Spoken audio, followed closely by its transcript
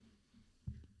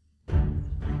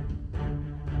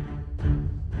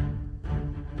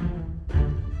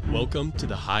Welcome to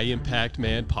the High Impact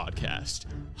Man podcast.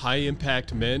 High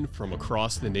impact men from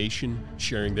across the nation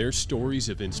sharing their stories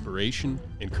of inspiration,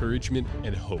 encouragement,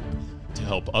 and hope to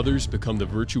help others become the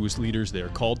virtuous leaders they are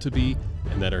called to be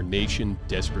and that our nation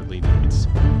desperately needs.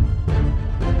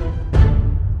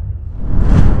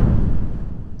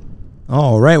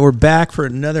 All right, we're back for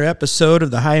another episode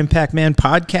of the High Impact Man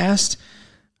podcast.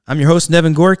 I'm your host,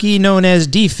 Nevin Gorky, known as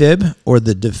DFib, or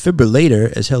the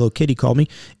defibrillator, as Hello Kitty called me,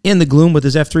 in the gloom with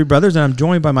his F3 brothers, and I'm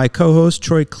joined by my co-host,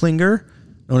 Troy Klinger,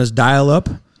 known as Dial-Up,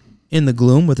 in the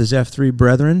gloom with his F3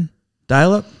 brethren.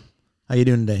 Dial-Up, how you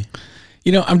doing today?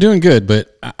 You know, I'm doing good,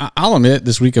 but I'll admit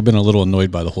this week I've been a little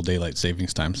annoyed by the whole daylight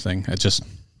savings time thing. I just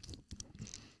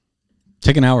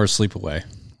take an hour of sleep away.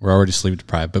 We're already sleep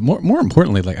deprived, but more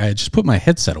importantly, like I just put my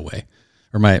headset away.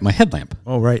 Or my headlamp.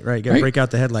 Oh, right. Got to break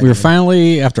out the headlamp. We were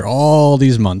finally, after all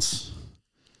these months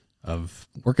of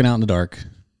working out in the dark,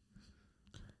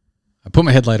 I put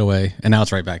my headlight away, and now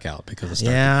it's right back out because it's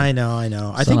dark. Yeah, I know.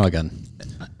 I think,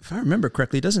 if I remember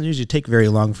correctly, it doesn't usually take very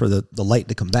long for the light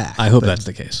to come back. I hope that's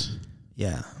the case.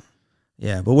 Yeah,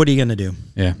 but what are you going to do?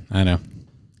 Yeah, I know.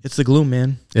 It's the gloom,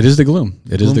 man. It is the gloom.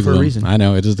 It is the gloom for a reason. I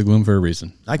know. It is the gloom for a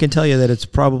reason. I can tell you that it's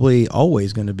probably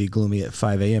always going to be gloomy at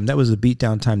 5 a.m. That was the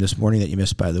beatdown time this morning that you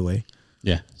missed, by the way.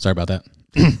 Yeah. Sorry about that.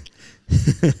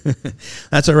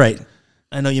 That's all right.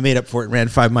 I know you made up for it and ran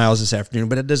 5 miles this afternoon,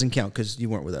 but it doesn't count because you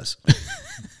weren't with us.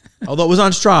 Although it was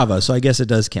on Strava, so I guess it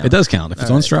does count. It does count. If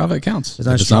it's on Strava, it counts. If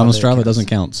it's not on Strava, it doesn't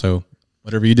count. So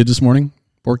whatever you did this morning,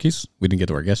 Porkys, we didn't get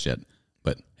to our guest yet,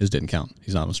 but his didn't count.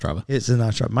 He's not on Strava. It's not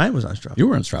on Strava. Mine was on Strava. You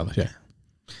were on Strava, yeah.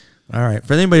 All right.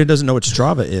 For anybody who doesn't know what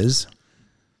Strava is,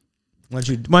 why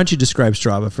don't you describe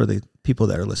Strava for the people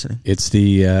that are listening? It's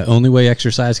the only way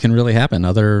exercise can really happen.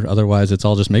 Otherwise, it's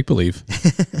all just make-believe.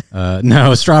 No,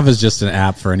 Strava is just an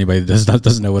app for anybody that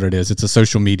doesn't know what it is. It's a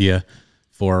social media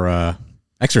for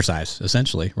exercise,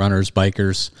 essentially. Runners,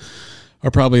 bikers are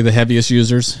probably the heaviest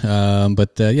users.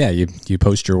 You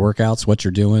post your workouts, what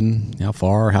you're doing, how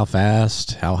far, how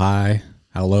fast, how high,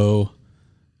 how low.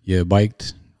 You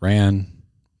biked, ran,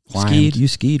 climbed. You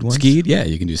skied once? Skied, yeah.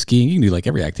 You can do skiing. You can do like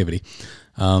every activity.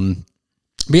 But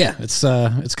yeah, it's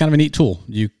kind of a neat tool.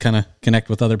 You kind of connect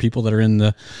with other people that are in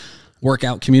the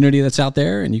workout community that's out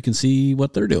there, and you can see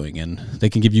what they're doing, and they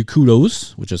can give you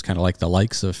kudos, which is kind of like the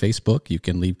likes of Facebook. You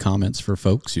can leave comments for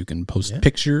folks. You can post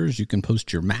pictures. You can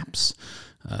post your maps.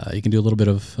 You can do a little bit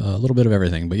of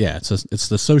everything. But yeah, it's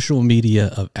the social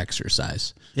media of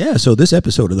exercise. Yeah. So this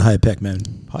episode of the High Impact Man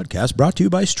podcast brought to you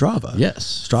by Strava.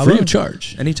 Yes, Strava, free of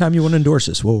charge. Anytime you want to endorse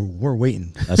us, we're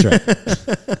waiting. That's right.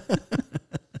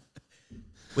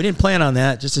 We didn't plan on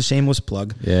that. Just a shameless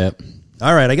plug. Yeah.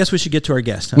 All right, I guess we should get to our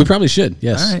guest. Huh? We probably should,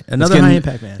 yes. All right, another High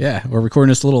Impact Man. Yeah, we're recording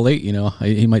this a little late, you know.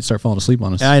 He might start falling asleep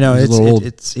on us. I know. He's a little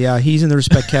old. He's in the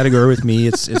respect category with me.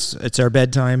 It's our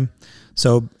bedtime.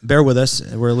 So bear with us.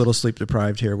 We're a little sleep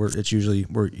deprived here. We're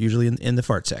usually in the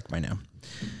fart sack by now.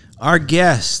 Our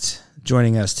guest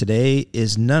joining us today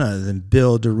is none other than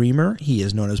Bill DeReamer. He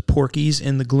is known as Porkys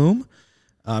in the gloom.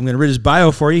 I'm going to read his bio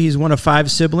for you. He's one of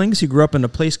 5 siblings. He grew up in a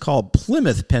place called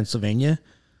Plymouth, Pennsylvania,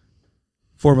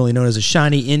 formerly known as the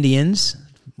Shawnee Indians,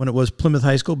 when it was Plymouth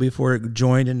High School before it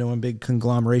joined into one big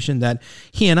conglomeration that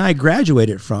he and I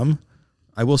graduated from.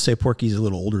 I will say Porky's a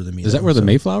little older than me. Is that where the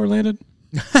Mayflower landed?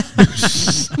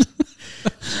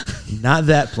 Not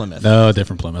that Plymouth. No,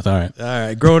 different Plymouth. All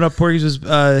right. Growing up, Porky's was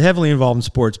heavily involved in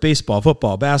sports, baseball,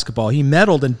 football, basketball. He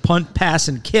medaled in punt, pass,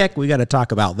 and kick. We got to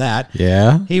talk about that.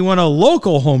 Yeah. He won a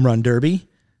local home run derby.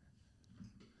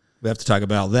 We have to talk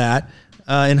about that.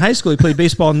 In high school, he played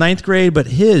baseball in 9th grade, but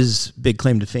his big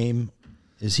claim to fame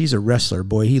is he's a wrestler.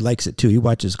 Boy, he likes it too. He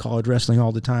watches college wrestling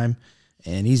all the time,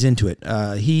 and he's into it.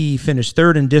 He finished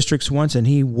 3rd in districts once, and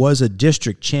he was a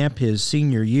district champ his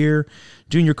senior year.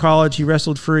 Junior college, he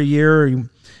wrestled for a year.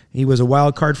 He was a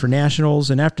wild card for nationals,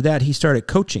 and after that, he started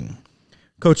coaching.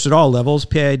 Coached at all levels,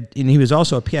 and he was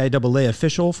also a PIAA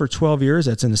official for 12 years.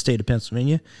 That's in the state of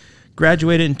Pennsylvania.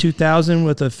 Graduated in 2000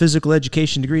 with a physical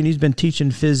education degree, and he's been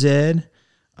teaching phys ed.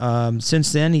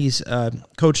 Since then, he's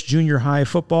coached junior high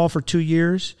football for 2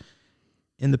 years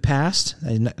in the past.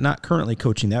 Not currently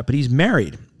coaching that, but he's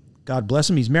married. God bless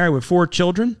him. He's married with 4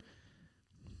 children.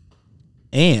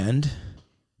 And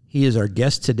he is our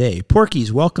guest today.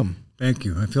 Porkys, welcome. Thank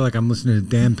you. I feel like I'm listening to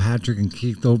Dan Patrick and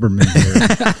Keith Olbermann here.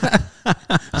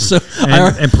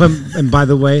 And by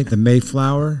the way, the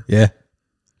Mayflower. Yeah.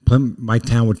 My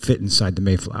town would fit inside the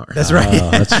Mayflower. That's right.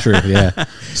 That's true. Yeah.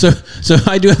 So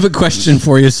I do have a question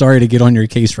for you. Sorry to get on your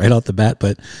case right off the bat,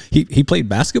 but he played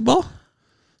basketball?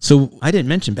 So I didn't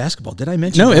mention basketball. Did I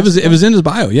mention? no, basketball? it was in his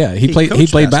bio. Yeah, he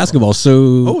played basketball.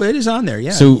 So Oh, it is on there.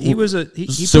 Yeah. So he was a. He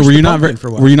so pushed were the you not pumpkin for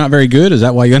a while. were you not very good? Is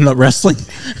that why you ended up wrestling?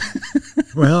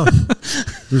 Well,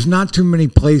 there's not too many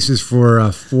places for a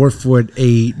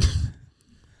 4'8"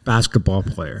 basketball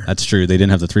player. That's true. They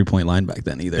didn't have the 3-point line back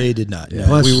then either. They did not. No.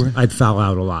 Plus, I'd foul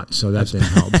out a lot, so that didn't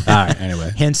help. All right.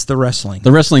 Anyway, Hence the wrestling.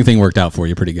 the wrestling thing worked out for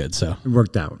you pretty good. So It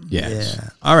worked out. yeah. Yeah.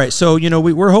 All right. So,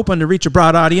 we're hoping to reach a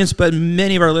broad audience, but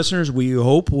many of our listeners, we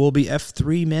hope, will be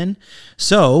F3 men.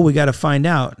 So we got to find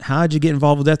out, how did you get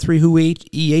involved with F3? Who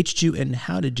EH'd you, and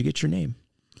how did you get your name?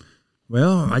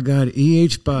 Well, I got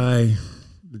EH by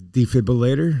the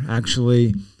defibrillator.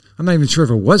 Actually, I'm not even sure if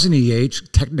it was an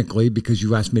EH, technically, because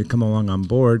you asked me to come along on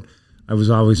board. I was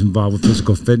always involved with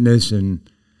physical fitness, and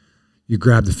you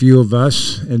grabbed a few of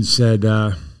us and said,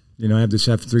 I have this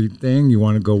F3 thing. You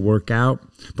want to go work out?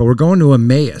 But we're going to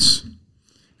Emmaus.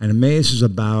 And Emmaus is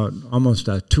about almost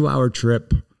a 2-hour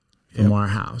trip from our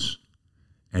house.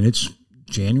 And it's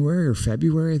January or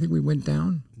February, I think we went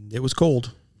down. It was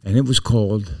cold. And it was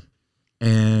cold.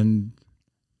 And,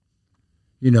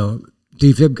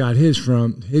 DFib got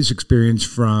his experience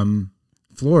from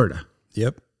Florida.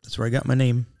 Yep. That's where I got my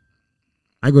name.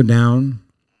 I go down.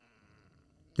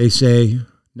 They say,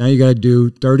 now you got to do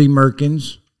 30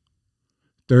 Merkins,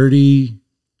 30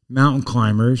 mountain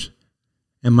climbers,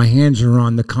 and my hands are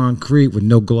on the concrete with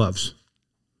no gloves.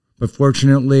 But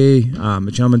fortunately, a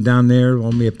gentleman down there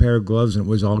loaned me a pair of gloves, and it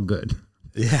was all good.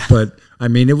 Yeah. But,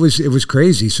 it was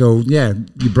crazy. So, yeah,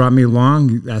 you brought me along.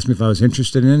 You asked me if I was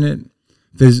interested in it.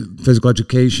 Physical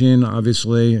education,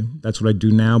 obviously, that's what I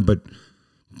do now. But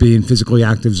being physically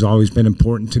active has always been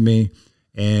important to me.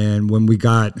 And when we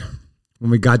got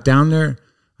down there,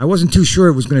 I wasn't too sure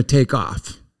it was going to take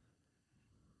off.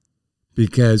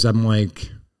 Because we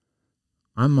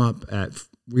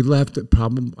left at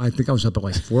I think I was up at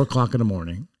like 4 o'clock in the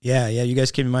morning. Yeah. You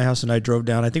guys came to my house and I drove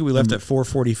down. I think we left at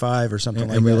 4:45 or something like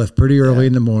that. And we left pretty early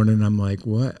in the morning. I'm like,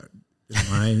 what am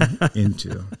I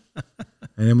into?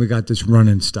 And then we got this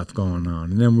running stuff going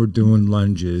on. And then we're doing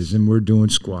lunges and we're doing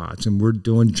squats and we're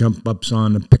doing jump ups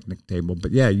on a picnic table.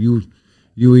 But yeah, you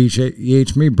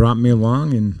me, brought me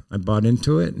along, and I bought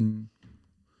into it, and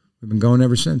we've been going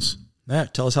ever since. Yeah,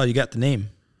 tell us how you got the name.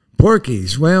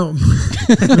 Porkys. Well,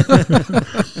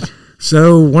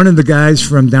 so one of the guys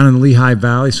from down in the Lehigh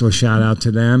Valley, so a shout out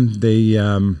to them, they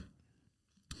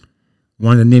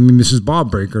wanted to name me Mrs.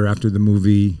 Ballbreaker after the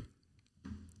movie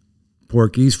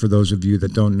Porkys. For those of you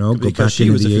that don't know, go back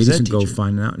into the 80s and go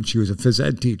find out. And she was a phys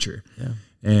ed teacher. Yeah.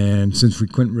 And since we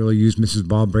couldn't really use Mrs.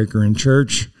 Ballbreaker in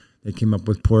church, they came up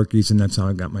with Porkys, and that's how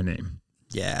I got my name.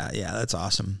 Yeah, that's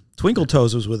awesome. Twinkle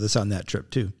Toes was with us on that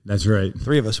trip too. That's right.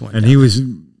 3 of us went. And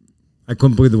down. I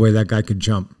couldn't believe the way that guy could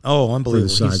jump. Oh,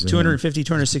 unbelievable. He's 250,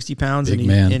 260 pounds, Big and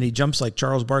man. And he jumps like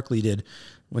Charles Barkley did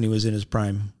when he was in his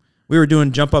prime. We were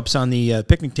doing jump ups on the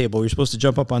picnic table. We were supposed to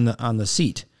jump up on the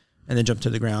seat and then jump to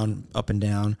the ground, up and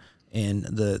down. And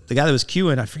the guy that was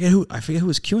queuing, I forget who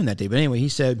was queuing that day, but anyway, he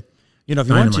said, if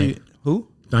you want to, who?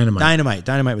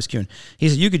 Dynamite was queuing. He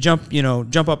said you could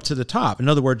jump up to the top. In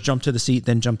other words, jump to the seat,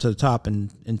 then jump to the top.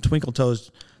 And Twinkle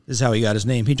Toes, this is how he got his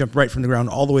name. He jumped right from the ground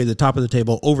all the way to the top of the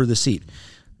table over the seat.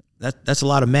 That's a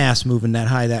lot of mass moving that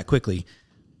high that quickly.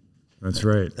 That's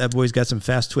right. That boy's got some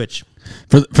fast twitch.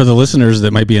 For the listeners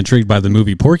that might be intrigued by the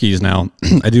movie Porky's now,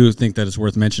 I do think that it's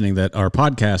worth mentioning that our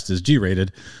podcast is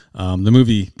G-rated. The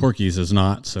movie Porky's is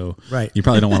not, so right. You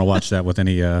probably don't want to watch that with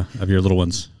any of your little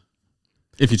ones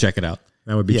if you check it out.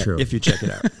 That would be true. If you check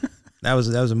it out. That was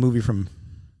a movie from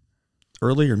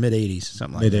early or mid-'80s,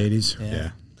 something like that.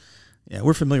 Mid-'80s. Yeah,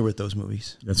 we're familiar with those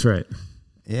movies. That's right.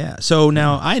 Yeah. So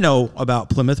now I know about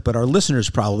Plymouth, but our listeners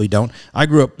probably don't. I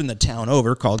grew up in the town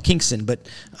over called Kingston, but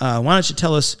why don't you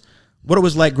tell us what it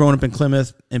was like growing up in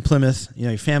Plymouth,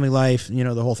 your family life,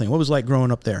 the whole thing. What was it like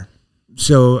growing up there?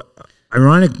 So,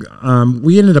 ironic,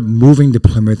 we ended up moving to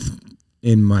Plymouth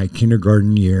in my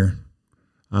kindergarten year,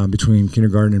 between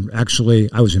kindergarten and, actually,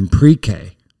 I was in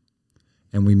pre-K,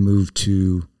 and we moved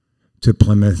to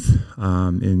Plymouth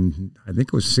in, I think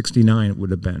it was 69 it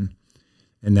would have been,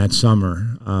 in that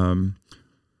summer.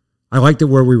 I liked it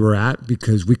where we were at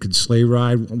because we could sleigh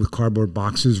ride with cardboard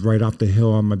boxes right off the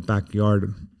hill on my backyard.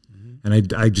 Mm-hmm.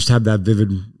 And I just have that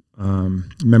vivid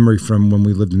memory from when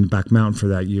we lived in the back mountain for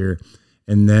that year.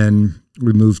 And then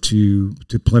we moved to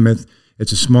Plymouth.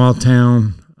 It's a small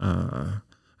town.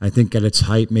 I think at its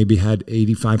height maybe had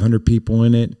 8,500 people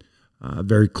in it.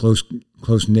 Very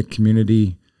close-knit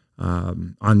community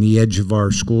on the edge of our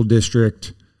school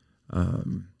district.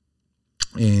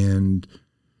 And,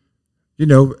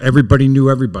 everybody knew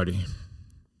everybody.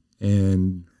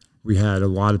 And We had a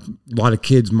lot of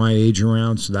kids my age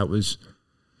around, so that was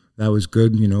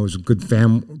good. You know, it was a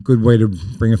good way to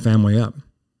bring a family up.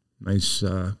 Nice,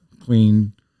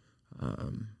 clean,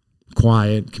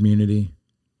 quiet community.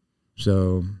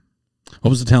 So, what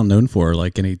was the town known for?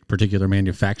 Like any particular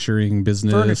manufacturing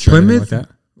business? Furniture. Or anything Plymouth? like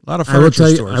that? A lot of I will furniture tell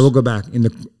you, stores. I will go back in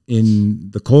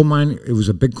the coal mine. It was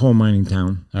a big coal mining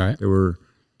town. All right. There were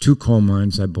 2 coal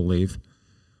mines, I believe.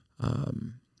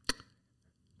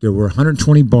 There were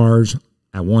 120 bars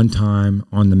at one time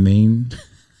on the main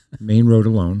road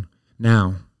alone.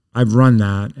 Now, I've run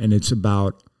that, and it's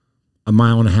about a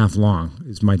mile and a half long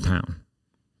is my town.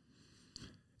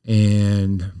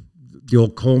 And the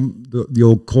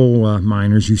old coal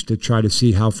miners used to try to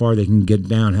see how far they can get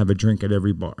down, have a drink at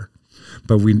every bar.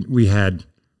 But we had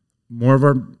more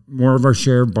of our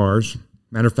share of bars.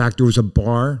 Matter of fact, there was a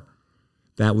bar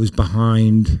that was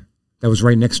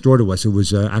right next door to us. It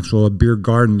was a beer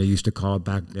garden, they used to call it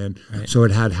back then. Right. So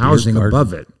it had housing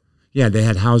above it. Yeah, they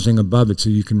had housing above it, so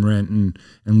you can rent and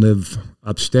live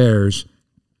upstairs.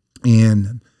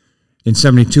 And in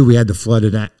 '72, we had the flood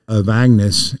of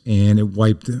Agnes, and it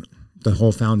wiped the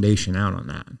whole foundation out on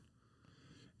that.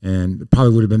 And it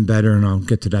probably would have been better, and I'll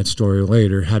get to that story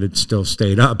later, had it still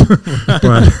stayed up.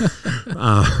 But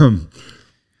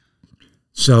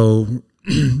so,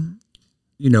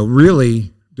 you know,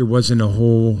 really, there wasn't a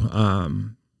whole.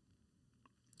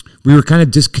 We were kind of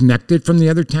disconnected from the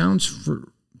other towns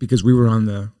because we were on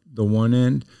the one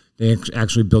end. They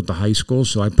actually built the high school,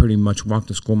 so I pretty much walked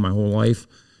to school my whole life.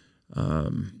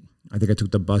 I think I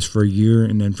took the bus for a year,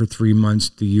 and then for 3 months,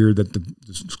 the year that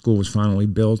the school was finally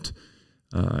built.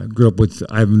 Grew up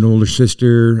I have an older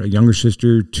sister, a younger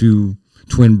sister, 2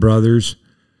 twin brothers.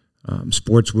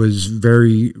 Sports was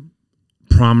very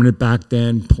prominent back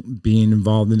then, being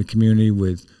involved in the community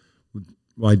you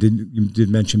did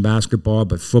mention basketball,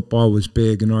 but football was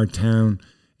big in our town,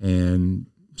 and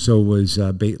so was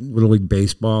Little League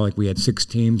baseball. Like we had 6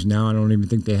 teams. Now I don't even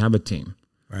think they have a team.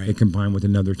 Right. They combine with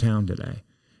another town today.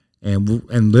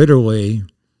 And literally,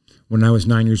 when I was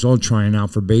 9 years old trying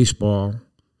out for baseball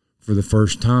for the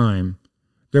first time,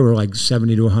 there were like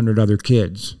 70 to 100 other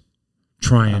kids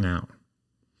trying out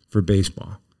for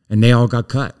baseball. And they all got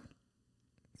cut.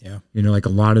 Yeah. You know, like a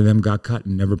lot of them got cut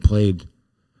and never played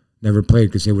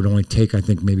because they would only take, I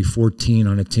think, maybe 14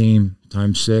 on a team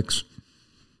times 6.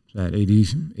 That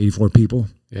 84 people.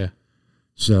 Yeah.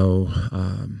 So,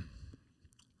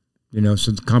 you know,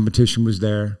 so the competition was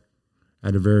there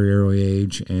at a very early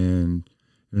age. And,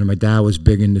 you know, my dad was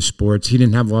big into sports. He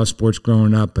didn't have a lot of sports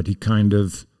growing up, but he kind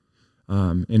of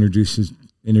introduced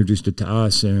it to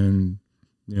us. And,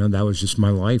 you know, that was just my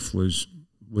life was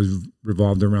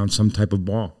revolved around some type of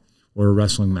ball or a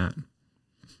wrestling mat.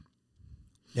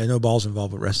 Yeah, no balls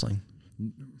involved with wrestling.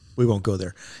 We won't go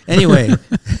there. Anyway.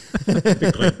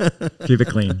 Keep it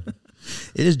clean.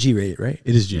 It is G-rated, right?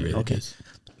 It is G-rated. Okay. Yes.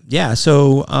 Yeah,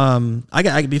 so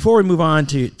before we move on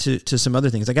to some other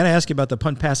things, I got to ask you about the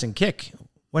punt, pass, and kick.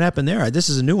 What happened there? This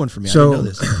is a new one for me. I didn't know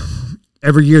this.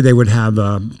 Every year they would have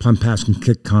a punt, pass, and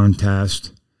kick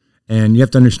contest. And you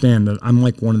have to understand that I'm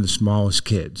like one of the smallest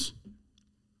kids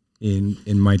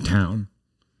in my town.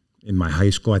 In my high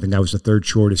school, I think I was the 3rd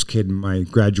shortest kid in my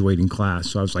graduating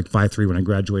class. So I was like 5'3" when I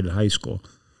graduated high school.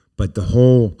 But the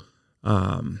whole,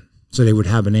 so they would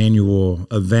have an annual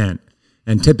event.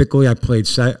 And typically I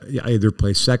either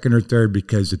play second or third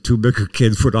because the 2 bigger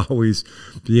kids would always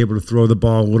be able to throw the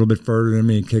ball a little bit further than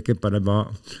me and kick it, but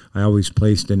I always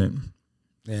placed in it.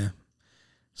 Yeah.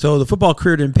 So the football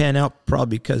career didn't pan out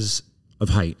probably because of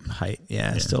height.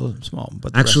 Yeah. Still small.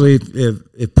 But actually,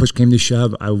 if push came to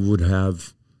shove, I would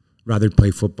have rather play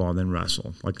football than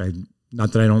wrestle.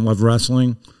 Not that I don't love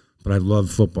wrestling, but I love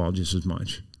football just as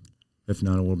much, if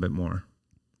not a little bit more.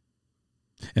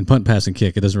 And punt, pass, and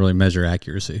kick, it doesn't really measure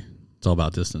accuracy. It's all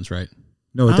about distance, right?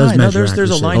 No, it does measure accuracy.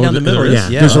 There's a line down the middle. Yeah,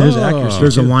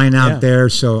 there's a line out there.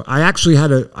 So I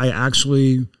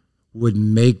actually would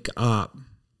make up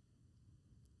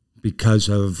because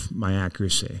of my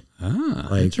accuracy.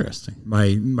 Interesting.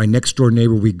 My next door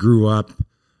neighbor, we grew up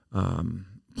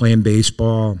playing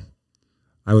baseball.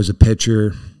 I was a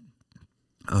pitcher,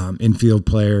 infield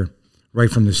player,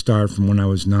 right from the start, from when I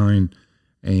was 9,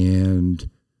 and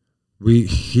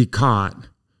he caught.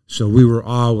 So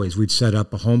we'd set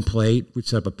up a home plate, we'd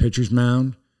set up a pitcher's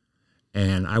mound,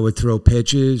 and I would throw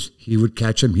pitches. He would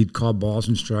catch them. He'd call balls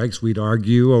and strikes. We'd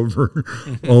argue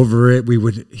over it. We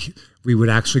would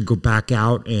actually go back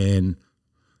out and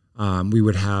we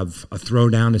would have a throw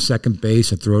down to second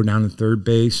base, a throw down to third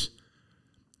base.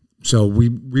 So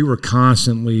we were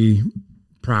constantly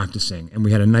practicing, and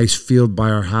we had a nice field by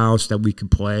our house that we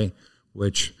could play,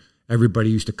 which everybody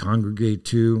used to congregate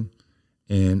to,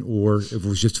 or if it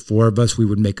was just 4 of us, we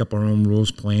would make up our own rules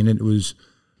playing it. It was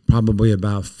probably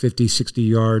about 50, 60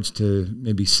 yards to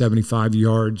maybe 75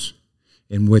 yards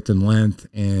in width and length,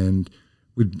 and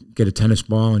we'd get a tennis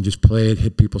ball and just play it,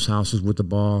 hit people's houses with the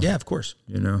ball. Yeah, of course.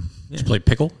 You know. Did you play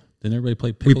pickle? Didn't everybody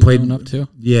play pickle We played growing up too?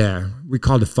 Yeah, we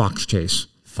called it fox chase.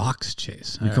 Fox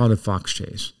chase. We called it fox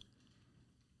chase.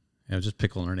 Yeah, it was just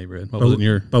pickle in our neighborhood. What was it in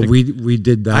your? But we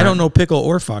did that. I don't know pickle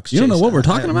or fox. You don't chase. know what we're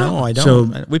talking about? No, I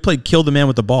don't. So- We played kill the man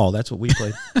with the ball. That's what we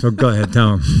played. So go ahead,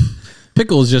 tell them.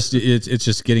 Pickle is just it's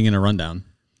just getting in a rundown.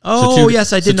 Oh,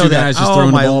 yes, I did know two that. guys just Oh,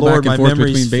 throwing my the ball Lord, back and my forth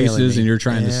memory's between failing bases, me. and you're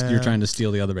trying Yeah. to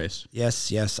steal the other base.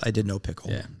 Yes, I did know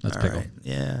pickle. Yeah, that's All pickle. right.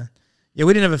 Yeah. Yeah,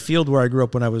 we didn't have a field where I grew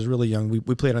up when I was really young.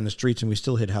 We played on the streets, and we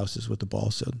still hit houses with the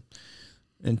ball. So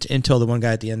until the one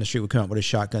guy at the end of the street would come out with a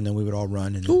shotgun, then we would all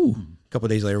run. And a couple of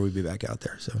days later, we'd be back out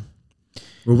there. So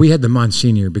Well, we had the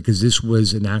Monsignor because this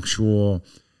was an actual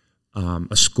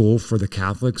a school for the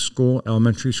Catholic school,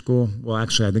 elementary school. Well,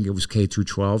 actually, I think it was K through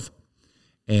 12.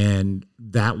 And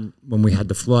that when we had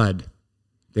the flood,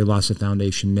 they lost the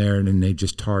foundation there, and then they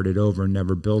just tarred it over and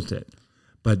never built it.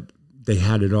 But they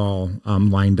had it all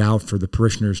lined out for the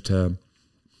parishioners to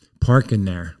park in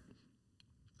there.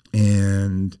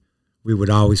 And we would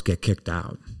always get kicked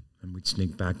out. And we'd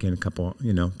sneak back in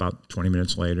about 20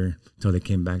 minutes later until they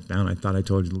came back down. I thought I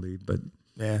told you to leave, but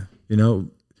yeah,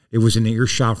 it was an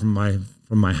earshot from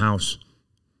my house.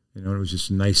 It was just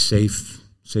a nice, safe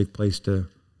place to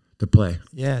play.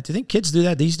 yeah. Do you think kids do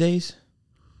that these days?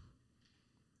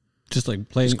 Just like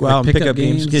playing, Just go out and pick up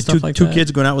games. and Get stuff like two that.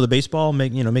 kids going out with a baseball,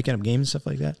 making up games and stuff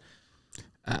like that.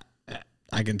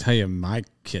 I can tell you, my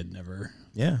kid never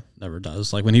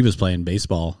does. Like when he was playing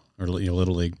baseball or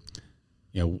little league,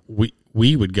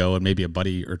 we would go, and maybe a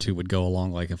buddy or two would go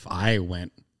along. Like if I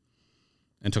went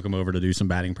and took him over to do some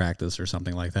batting practice or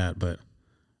something like that, but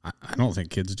I don't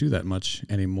think kids do that much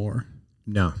anymore.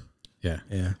 No. Yeah.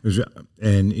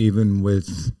 And even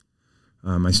with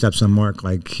my stepson Mark,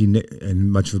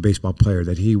 and much of a baseball player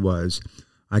that he was,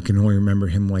 I can only remember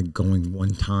him going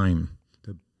one time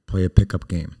to play a pickup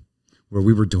game where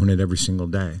we were doing it every single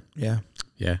day. Yeah.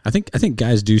 Yeah. I think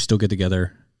guys do still get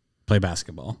together, play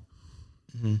basketball.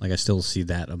 Mm-hmm. Like I still see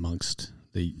that amongst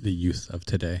the youth of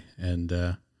today. And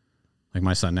like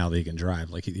my son now, they can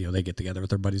drive. Like they get together with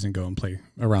their buddies and go and play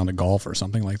a round of golf or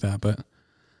something like that. But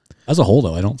as a whole,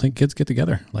 though, I don't think kids get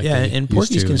together. And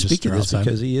Porkys can speak to this outside.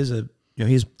 Because he is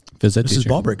he's phys ed this teacher. is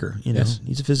ball breaker. Yes.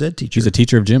 He's a phys ed teacher. He's a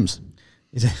teacher of gyms.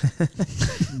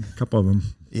 A couple of them.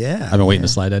 Yeah. I've been waiting to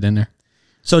slide that in there.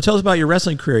 So tell us about your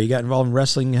wrestling career. You got involved in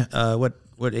wrestling.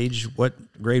 What age? What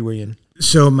grade were you in?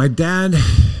 So my dad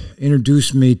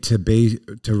introduced me to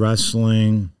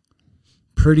wrestling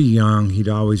pretty young. He'd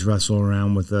always wrestle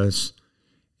around with us,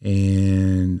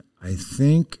 and I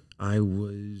think I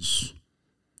was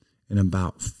in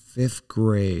about 5th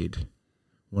grade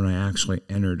when I actually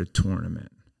entered a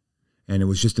tournament, and it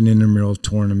was just an intramural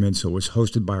tournament. So it was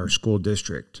hosted by our school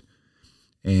district,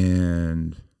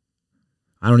 and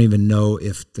I don't even know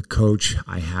if the coach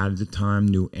I had at the time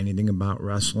knew anything about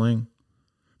wrestling,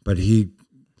 but he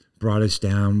brought us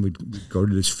down. We'd go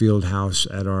to this field house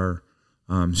at our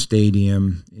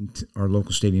stadium, our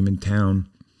local stadium in town,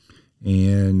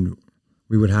 and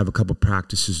we would have a couple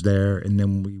practices there. And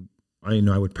then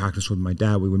I would practice with my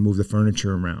dad. We would move the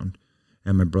furniture around,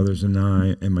 and my brothers and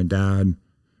I and my dad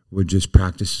would just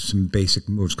practice some basic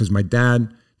moves because my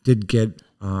dad did get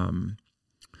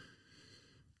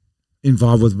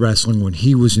involved with wrestling when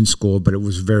he was in school, but it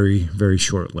was very, very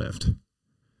short-lived.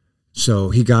 So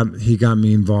he got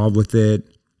me involved with it.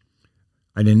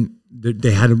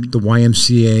 They had the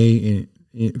YMCA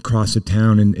across the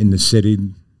town in the city.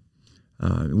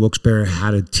 Wilkes-Barre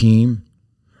had a team,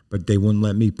 but they wouldn't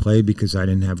let me play because I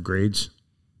didn't have grades.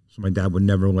 So my dad would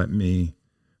never let me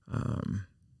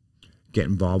get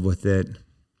involved with it.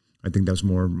 I think that was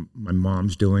more my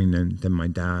mom's doing than my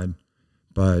dad.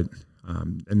 But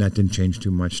and that didn't change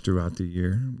too much throughout the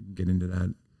year. We can get into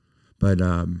that. But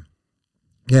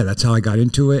yeah, that's how I got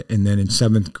into it. And then in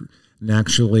 7th, and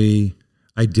actually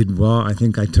I did well. I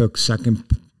think I took second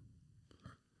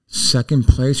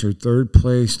place or 3rd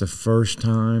place the first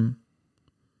time.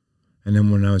 And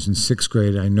then when I was in 6th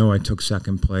grade, I know I took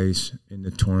 2nd place in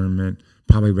the tournament.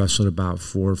 Probably wrestled about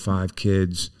 4 or 5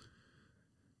 kids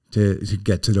to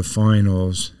get to the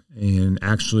finals. And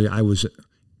actually I was,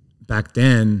 back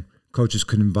then, coaches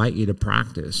could invite you to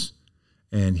practice.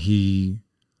 And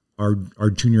our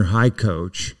junior high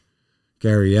coach,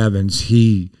 Gary Evans,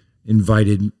 he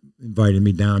invited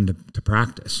me down to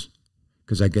practice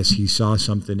because I guess he saw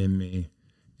something in me.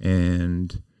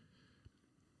 And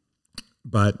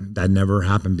but that never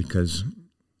happened because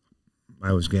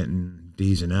I was getting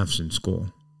D's and F's in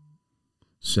school.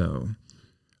 So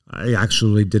I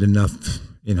actually did enough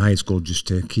in high school just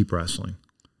to keep wrestling.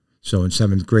 So in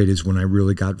 7th grade is when I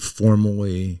really got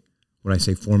formally, when I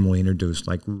say formally introduced,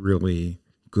 like really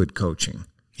good coaching.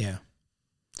 Yeah.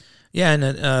 Yeah,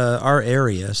 and our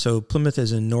area, so Plymouth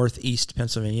is in northeast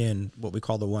Pennsylvania in what we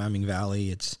call the Wyoming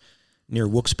Valley. It's near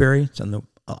Wilkes-Barre. It's on the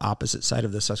opposite side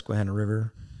of the Susquehanna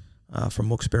River from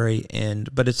Wilkes-Barre.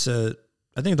 But it's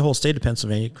I think the whole state of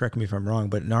Pennsylvania, correct me if I'm wrong,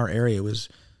 but in our area,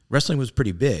 wrestling was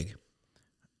pretty big.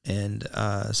 And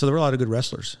so there were a lot of good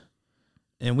wrestlers.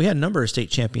 And we had a number of state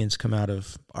champions come out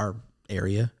of our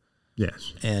area.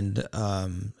 Yes. And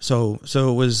so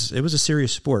it was a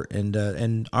serious sport.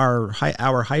 And our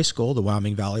high school, the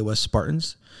Wyoming Valley West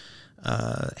Spartans,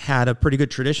 had a pretty good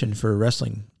tradition for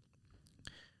wrestling.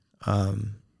 I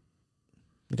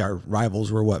think our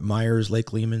rivals were Myers,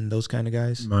 Lake Lehman, those kind of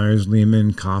guys. Myers,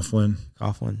 Lehman, Coughlin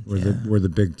were the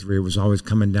big three. It was always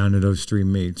coming down to those three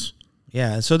meets.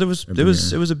 Yeah, so it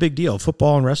was a big deal.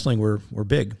 Football and wrestling were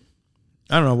big.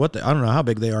 I don't know how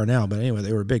big they are now, but anyway,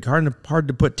 they were big. Hard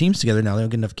to put teams together now. They don't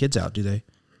get enough kids out, do they?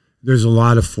 There's a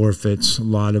lot of forfeits. A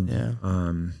lot of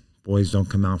boys don't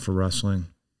come out for wrestling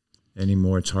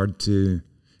anymore. It's hard to,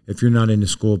 if you're not into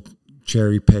school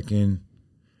cherry picking,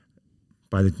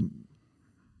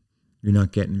 you're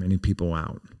not getting many people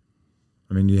out.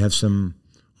 I mean, you have some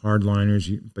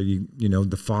hardliners, but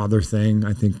the father thing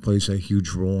I think plays a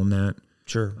huge role in that.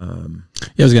 Sure. I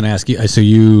was going to ask you. So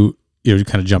you're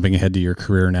kind of jumping ahead to your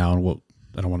career now, and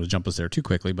I don't want to jump us there too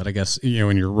quickly, but I guess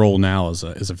in your role now as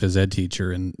a phys ed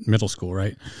teacher in middle school,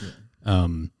 right? Yeah.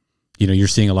 You're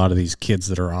seeing a lot of these kids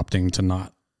that are opting to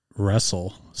not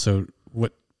wrestle. So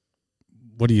what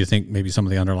do you think maybe some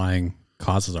of the underlying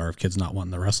causes are of kids not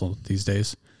wanting to wrestle these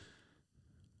days?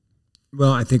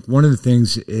 Well, I think one of the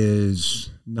things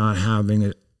is not having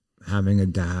a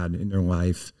dad in their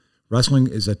life. Wrestling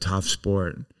is a tough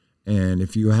sport, and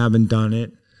if you haven't done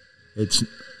it,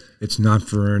 it's not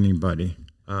for anybody.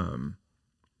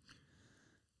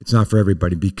 It's not for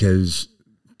everybody because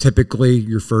typically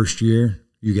your first year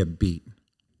you get beat.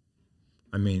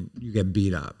 I mean, you get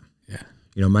beat up.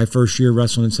 Yeah. My first year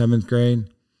wrestling in 7th grade,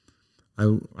 I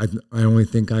only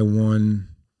think I won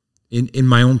in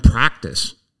my own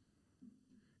practice.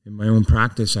 In my own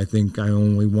practice, I think I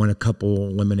only won a couple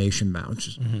elimination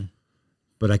bouts. Mm-hmm.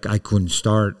 But I couldn't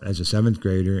start as a 7th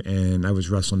grader, and I was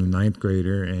wrestling a 9th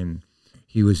grader, and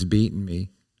he was beating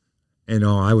me. And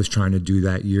all I was trying to do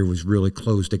that year was really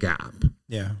close the gap.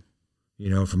 Yeah.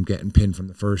 From getting pinned from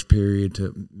the first period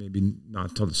to maybe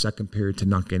not till the second period to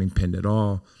not getting pinned at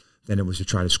all. Then it was to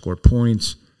try to score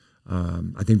points.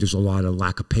 I think there's a lot of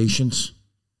lack of patience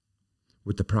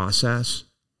with the process.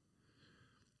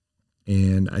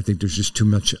 And I think there's just too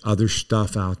much other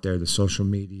stuff out there. The social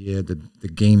media, the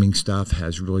gaming stuff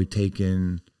has really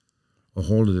taken a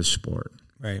hold of the sport.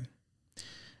 Right.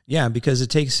 Yeah, because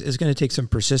it's going to take some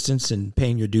persistence and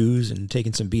paying your dues and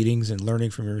taking some beatings and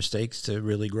learning from your mistakes to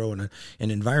really grow in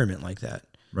an environment like that.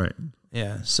 Right.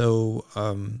 Yeah. So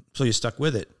you stuck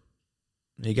with it.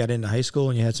 You got into high school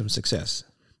and you had some success.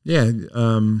 Yeah.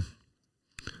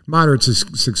 Moderate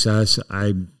success.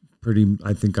 I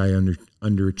think I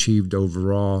underachieved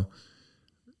overall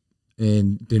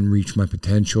and didn't reach my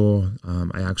potential.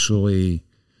 I actually,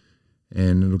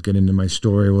 and it'll get into my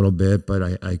story a little bit, but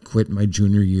I quit my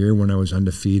junior year when I was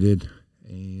undefeated,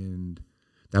 and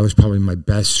that was probably my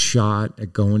best shot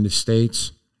at going to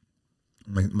states.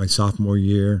 My sophomore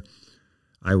year,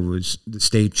 I was the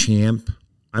state champ.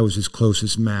 I was his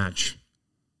closest match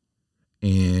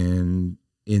in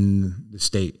the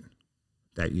state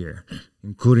that year,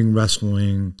 including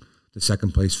wrestling the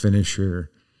second place finisher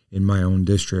in my own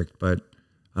district. But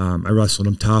I wrestled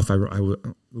him tough. It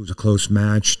was a close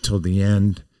match till the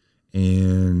end,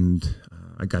 and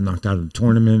I got knocked out of the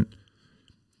tournament.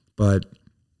 But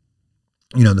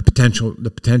the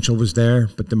potential was there.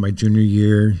 But then my junior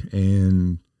year,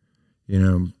 and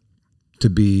to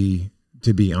be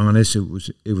honest,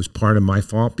 it was part of my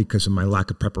fault because of my lack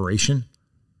of preparation.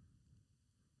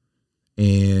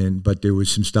 But there was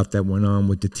some stuff that went on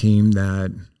with the team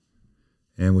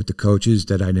and with the coaches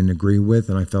that I didn't agree with,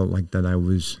 and I felt like that I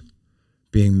was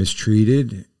being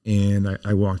mistreated, and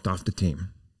I walked off the team.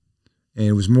 And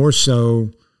it was more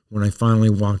so when I finally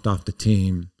walked off the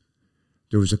team,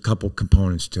 there was a couple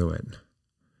components to it.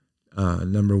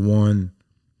 Number one,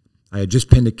 I had just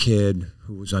pinned a kid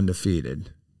who was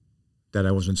undefeated that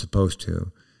I wasn't supposed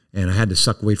to, and I had to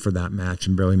suck weight for that match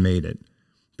and barely made it.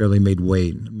 Barely made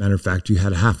weight. Matter of fact, you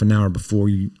had a half an hour before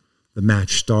the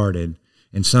match started.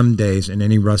 And some days, and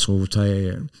any wrestler will tell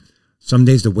you, some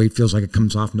days the weight feels like it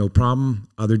comes off no problem.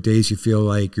 Other days you feel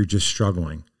like you're just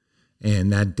struggling.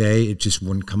 And that day it just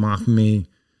wouldn't come off me.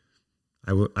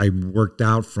 I worked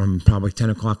out from probably 10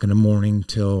 o'clock in the morning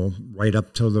till right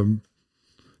up till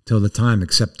the time,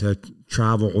 except to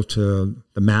travel to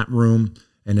the mat room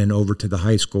and then over to the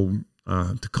high school,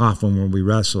 to Coughlin where we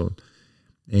wrestled.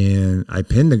 And I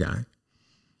pinned the guy.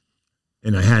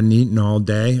 And I hadn't eaten all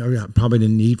day. I probably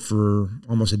didn't eat for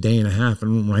almost a day and a half.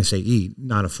 And when I say eat,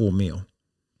 not a full meal.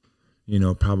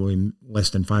 Probably less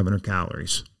than 500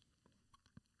 calories.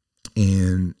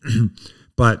 And,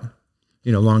 but,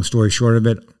 long story short of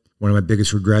it, one of my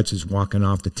biggest regrets is walking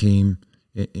off the team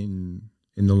in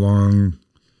the long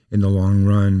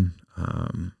run.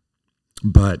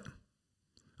 But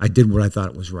I did what I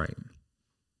thought was right.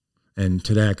 And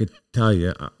today I could tell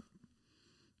you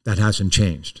that hasn't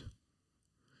changed,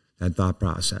 that thought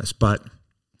process. But,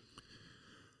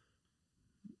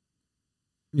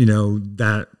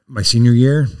 that my senior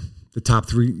year,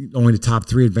 only the top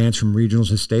three advanced from regionals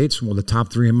to states. Well, the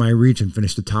top three in my region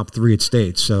finished the top three at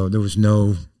states. So there was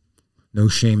no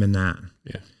shame in that.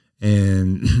 Yeah.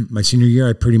 And my senior year,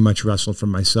 I pretty much wrestled for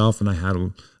myself, and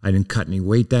I didn't cut any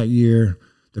weight that year.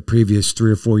 The previous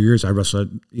 3 or 4 years, I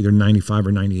wrestled either 95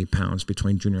 or 98 pounds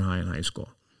between junior high and high school.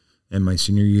 And my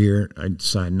senior year, I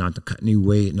decided not to cut any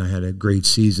weight, and I had a great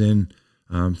season.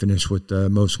 Finished with the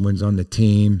most wins on the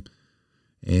team,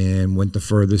 and went the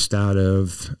furthest out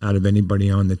of anybody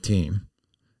on the team.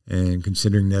 And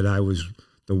considering that I was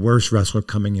the worst wrestler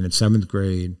coming in at 7th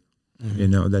grade,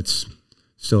 that's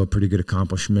still a pretty good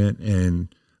accomplishment.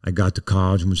 And I got to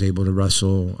college and was able to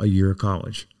wrestle a year of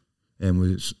college,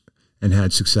 and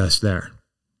had success there.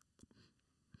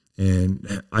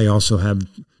 And I also have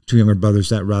 2 younger brothers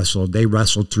that wrestled. They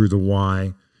wrestled through the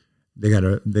Y. They got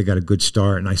a good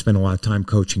start, and I spent a lot of time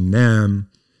coaching them.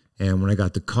 And when I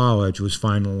got to college, it was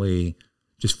finally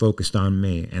just focused on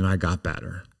me, and I got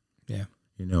better. Yeah.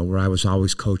 Where I was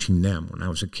always coaching them when I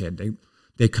was a kid.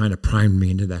 They kind of primed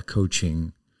me into that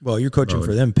coaching. Well, your coaching mode.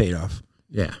 for them paid off.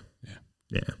 Yeah.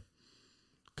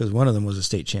 Because one of them was a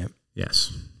state champ.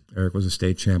 Yes. Eric was a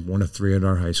state champ, one of 3 at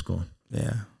our high school.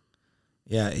 Yeah.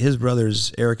 Yeah, his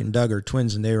brothers, Eric and Doug, are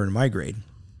twins, and they were in my grade.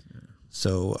 Yeah.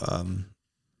 So,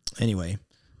 anyway,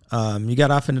 you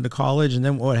got off into college, and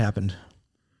then what happened?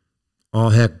 All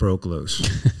heck broke loose.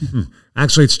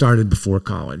 Actually, it started before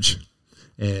college.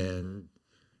 And,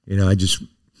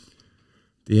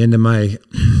 the end of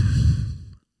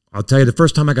I'll tell you, the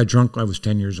first time I got drunk, I was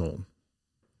 10 years old.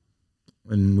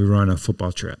 And we were on a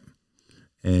football trip.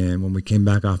 And when we came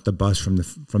back off the bus from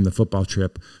the football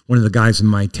trip, one of the guys in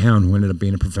my town who ended up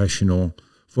being a professional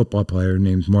football player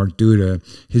named Mark Duda,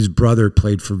 his brother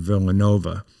played for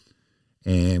Villanova.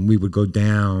 And we would go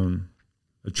down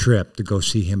a trip to go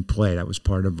see him play. That was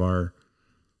part of our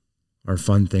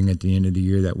fun thing at the end of the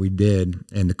year that we did.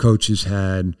 And the coaches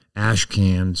had ash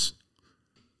cans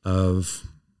of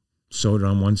soda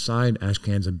on one side, ash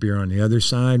cans of beer on the other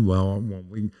side. Well,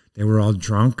 they were all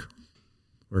drunk.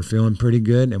 We're feeling pretty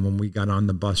good. And when we got on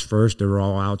the bus first, they were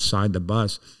all outside the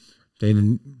bus. They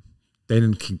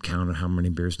didn't keep count of how many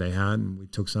beers they had. And we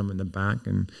took some in the back,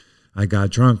 and I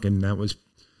got drunk. And that was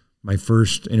my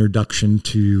first introduction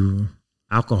to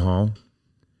alcohol.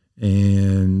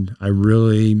 And I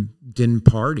really didn't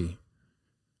party.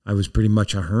 I was pretty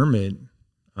much a hermit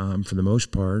for the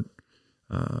most part.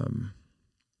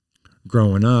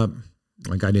 Growing up,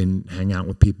 like I didn't hang out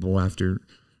with people after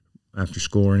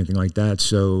school or anything like that.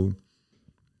 So,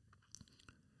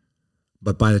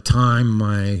 but by the time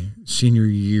my senior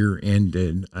year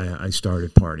ended, I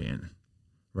started partying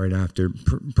right after,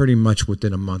 pretty much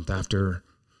within a month after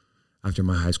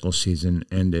my high school season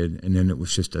ended. And then it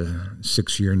was just a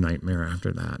 6-year nightmare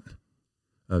after that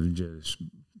of just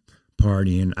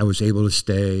partying. I was able to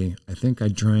stay, I think I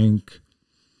drank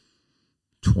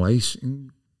twice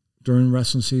during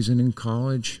wrestling season in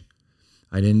college.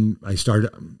 I started,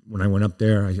 when I went up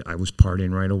there, I was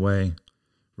partying right away.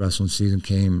 Wrestling season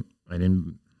came, but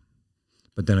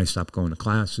then I stopped going to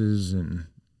classes, and,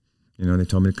 they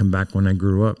told me to come back when I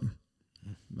grew up.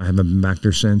 I haven't been back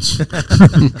there since.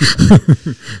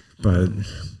 But,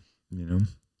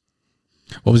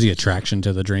 What was the attraction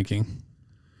to the drinking?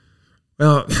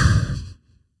 Well,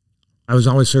 I was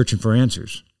always searching for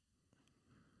answers.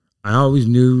 I always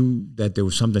knew that there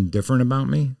was something different about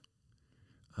me.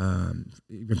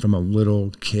 Even from a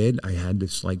little kid, I had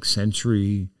this like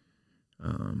sensory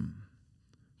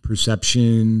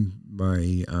perception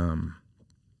by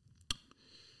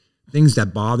things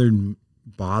that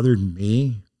bothered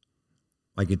me.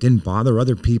 Like it didn't bother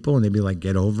other people, and they'd be like,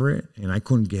 "Get over it," and I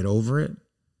couldn't get over it.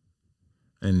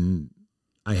 And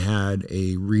I had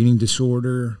a reading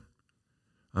disorder.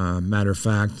 Matter of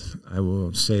fact, I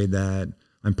will say that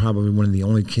I'm probably one of the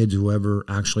only kids who ever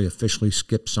actually officially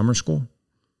skipped summer school.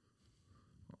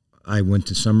 I went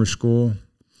to summer school,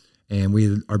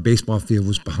 and our baseball field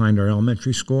was behind our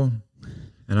elementary school.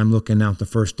 And I'm looking out the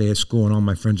first day of school, and all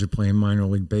my friends are playing minor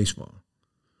league baseball.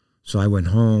 So I went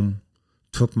home,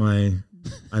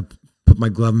 I put my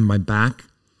glove in my back,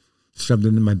 shoved it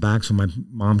in my back so my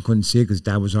mom couldn't see it because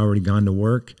Dad was already gone to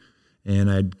work. And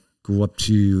I'd go up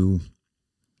to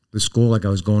the school like I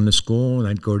was going to school, and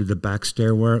I'd go to the back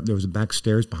stair where there was a back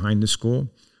stairs behind the school,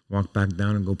 walk back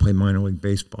down and go play minor league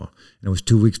baseball. And it was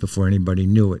 2 weeks before anybody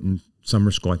knew it. And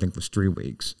summer school, I think, was 3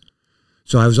 weeks.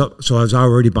 So I was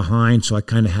already behind, so I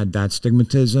kind of had that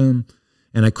stigmatism,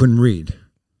 and I couldn't read.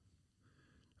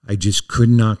 I just could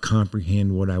not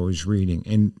comprehend what I was reading,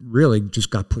 and really just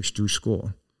got pushed through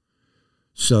school.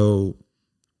 So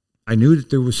I knew that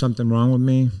there was something wrong with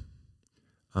me.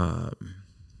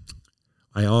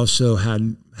 I also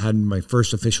had my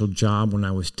first official job when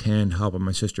I was 10, helping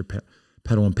my sister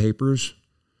peddling papers.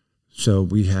 So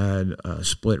we had a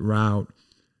split route,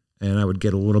 and I would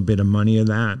get a little bit of money of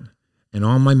that. And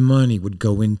all my money would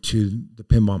go into the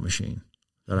pinball machine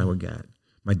that I would get.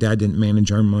 My dad didn't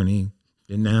manage our money,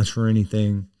 didn't ask for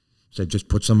anything, said just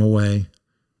put some away.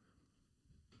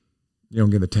 You don't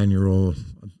give a 10-year-old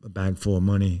a bag full of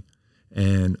money.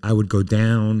 And I would go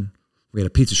down. We had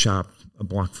a pizza shop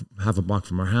half a block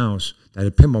from our house that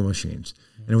had pinball machines.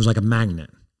 And it was like a magnet.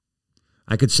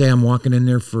 I could say I'm walking in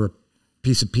there for a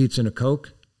piece of pizza and a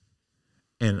Coke,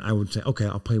 and I would say, okay,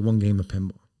 I'll play one game of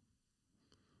pinball.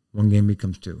 One game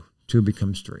becomes 2. 2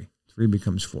 becomes 3. 3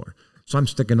 becomes 4. So I'm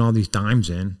sticking all these dimes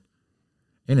in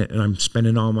it, and I'm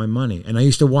spending all my money. And I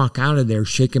used to walk out of there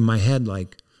shaking my head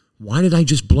like, why did I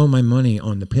just blow my money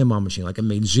on the pinball machine? Like it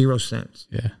made 0 sense.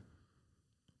 Yeah.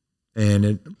 And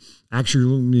it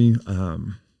actually,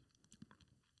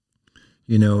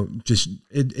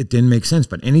 it didn't make sense.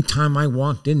 But anytime I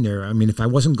walked in there, I mean, if I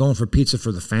wasn't going for pizza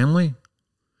for the family,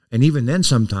 and even then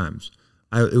sometimes,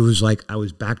 it was like I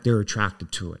was back there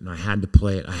attracted to it, and I had to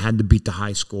play it. I had to beat the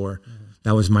high score. Mm-hmm.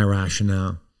 That was my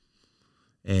rationale.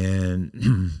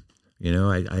 And,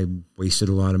 I wasted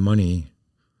a lot of money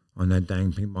on that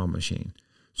dang pinball machine.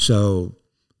 So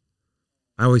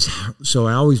I always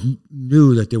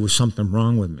knew that there was something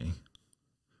wrong with me.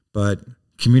 But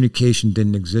communication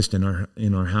didn't exist in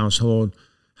our household.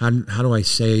 How do I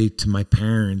say to my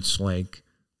parents, like,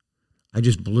 I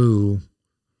just blew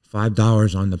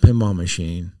 $5 on the pinball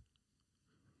machine,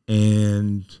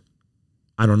 and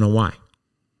I don't know why.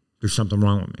 There's something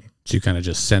wrong with me. So you kind of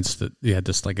just sensed that you had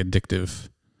this like addictive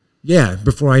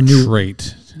before I knew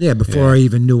trait. Yeah, before I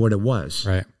even knew what it was.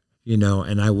 Right.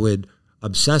 And I would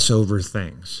obsess over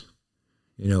things.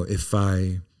 If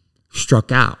I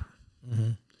struck out,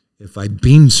 mm-hmm. if I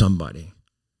beamed somebody,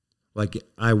 like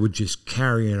I would just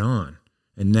carry it on.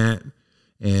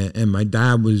 And my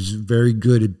dad was very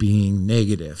good at being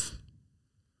negative.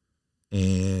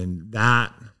 And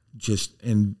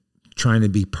trying to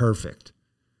be perfect.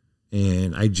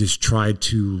 And I just tried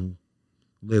to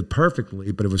live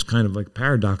perfectly, but it was kind of like a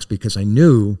paradox because I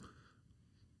knew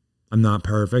I'm not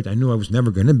perfect. I knew I was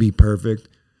never going to be perfect.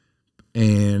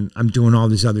 And I'm doing all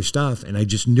this other stuff, and I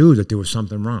just knew that there was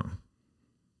something wrong.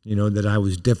 That I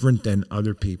was different than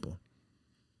other people.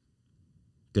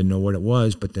 Didn't know what it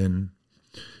was, but then,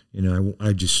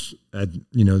 I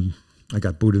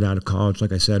got booted out of college,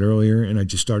 like I said earlier, and I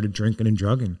just started drinking and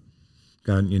drugging.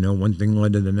 One thing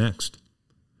led to the next.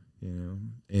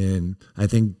 And I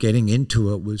think getting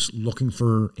into it was looking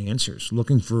for answers,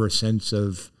 looking for a sense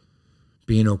of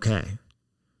being okay.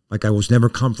 Like I was never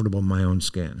comfortable in my own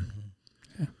skin.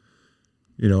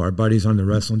 Yeah. Our buddies on the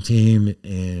wrestling team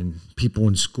and people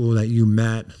in school that you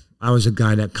met, I was a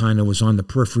guy that kind of was on the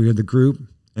periphery of the group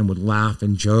and would laugh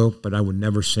and joke, but I would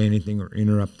never say anything or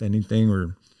interrupt anything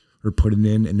or put it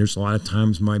in. And there's a lot of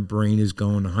times my brain is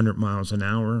going 100 miles an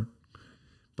hour,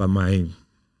 but my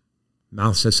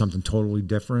mouth says something totally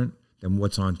different than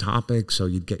what's on topic. So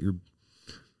you'd get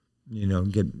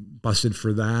get busted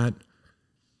for that.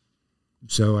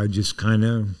 So I just kind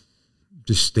of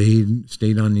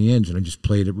stayed on the edge, and I just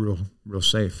played it real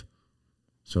safe,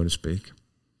 so to speak.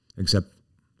 Except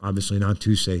obviously not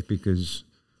too safe because,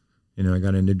 I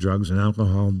got into drugs and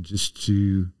alcohol and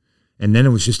then it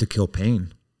was just to kill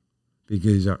pain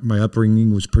because my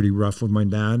upbringing was pretty rough with my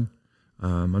dad.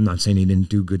 I'm not saying he didn't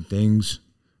do good things,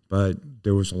 but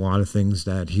there was a lot of things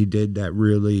that he did that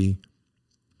really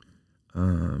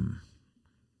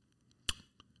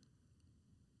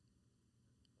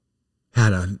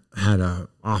had a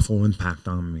awful impact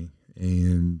on me.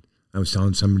 And I was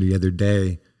telling somebody the other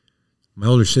day, my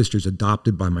older sister's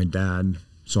adopted by my dad,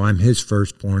 so I'm his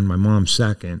firstborn, my mom's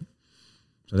second.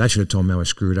 So that should have told me I was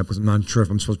screwed up because I'm not sure if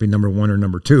I'm supposed to be number 1 or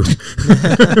number 2.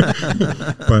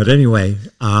 But anyway,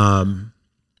 I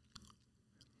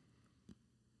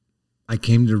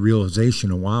came to the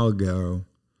realization a while ago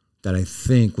that I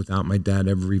think, without my dad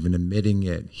ever even admitting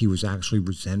it, he was actually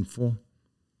resentful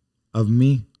of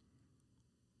me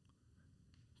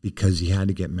because he had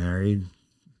to get married.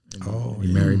 And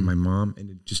he married my mom, and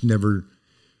it just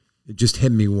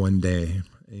hit me one day,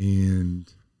 and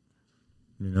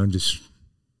just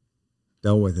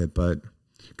dealt with it. But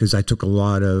because I took a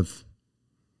lot of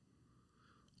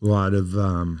not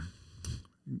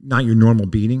your normal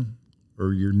beating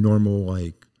or your normal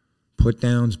like put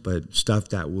downs, but stuff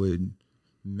that would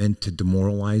meant to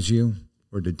demoralize you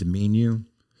or to demean you.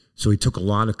 So he took a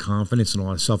lot of confidence and a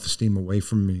lot of self-esteem away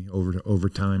from me over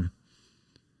time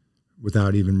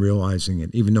without even realizing it,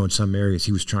 even though in some areas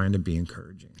he was trying to be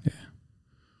encouraging. Yeah.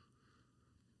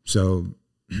 So,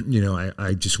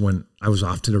 I just went, I was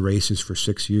off to the races for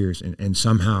 6 years, and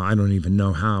somehow, I don't even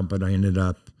know how, but I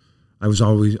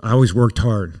always worked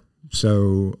hard.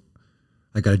 So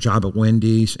I got a job at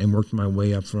Wendy's and worked my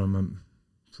way up from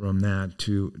that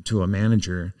to a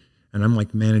manager. And I'm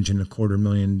like managing a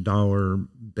 $250,000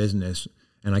 business,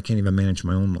 and I can't even manage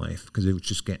my own life because it was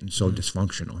just getting so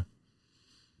dysfunctional.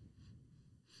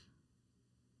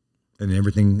 And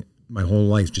everything, my whole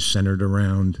life just centered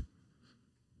around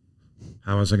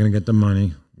how was I going to get the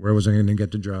money? Where was I going to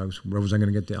get the drugs? Where was I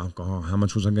going to get the alcohol? How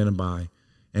much was I going to buy?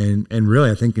 And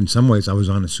really, I think in some ways I was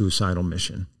on a suicidal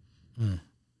mission,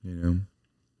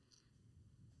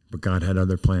 But God had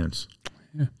other plans.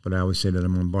 Yeah. But I always say that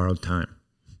I'm on borrowed time.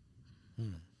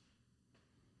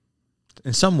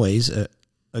 In some ways,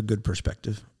 a good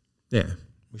perspective. Yeah.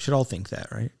 We should all think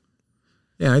that, right?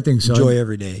 Yeah, I think so. Enjoy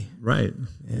every day. Right.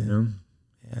 Yeah.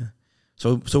 Yeah.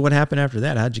 So what happened after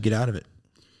that? How'd you get out of it?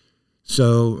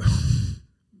 So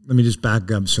let me just back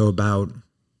up. So about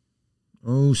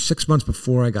 6 months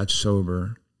before I got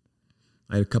sober,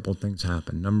 I had a couple of things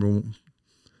happen. Number one,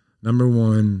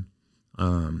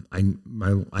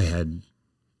 I had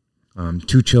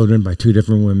 2 children by 2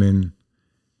 different women.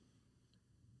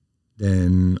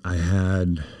 Then I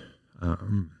had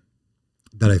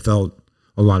that I felt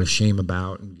a lot of shame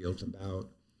about and guilt about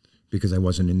because I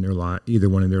wasn't in either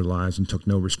one of their lives and took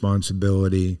no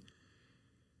responsibility.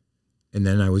 And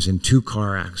then I was in 2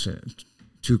 car accidents.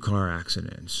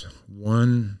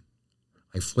 One,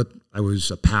 I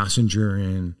was a passenger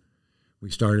and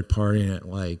we started partying at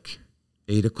like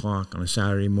 8 o'clock on a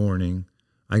Saturday morning.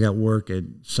 I got work at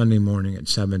Sunday morning at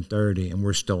 7:30 and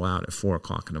we're still out at 4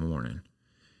 o'clock in the morning.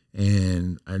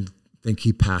 And I think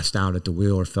he passed out at the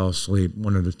wheel or fell asleep,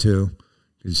 one of the two,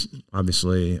 because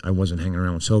obviously I wasn't hanging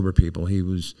around with sober people. He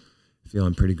was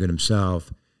feeling pretty good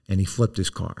himself, and he flipped his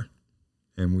car.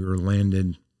 And we were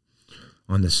landed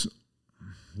on this,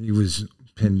 he was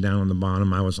pinned down on the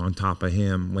bottom. I was on top of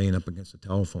him, laying up against a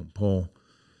telephone pole.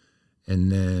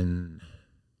 And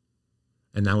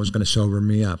that was going to sober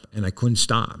me up. And I couldn't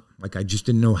stop. Like, I just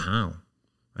didn't know how.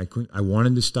 I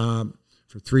wanted to stop.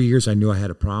 For 3 years, I knew I had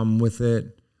a problem with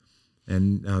it.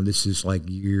 And now this is like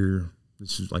year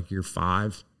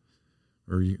 5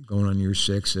 or going on year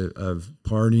 6 of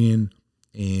partying.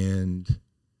 And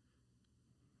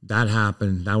that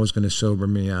happened. That was going to sober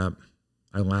me up.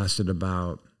 I lasted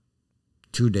about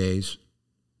 2 days,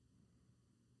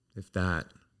 if that.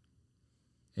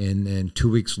 And then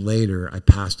 2 weeks later, I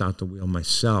passed out the wheel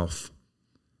myself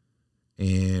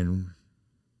and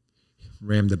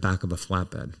rammed the back of a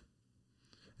flatbed.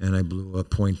 And I blew a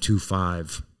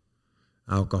 .25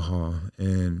 alcohol.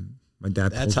 And my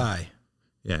dad... That's high.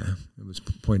 Yeah, it was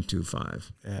 .25.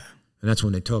 Yeah. And that's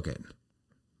when they took it.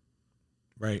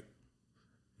 Right.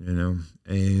 And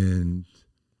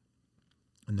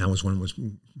that was when it was,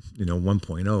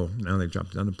 1.0. Now they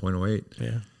dropped it down to .08.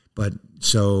 Yeah. But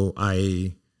so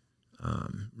I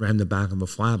ran the back of a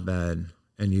flatbed,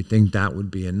 and you'd think that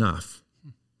would be enough.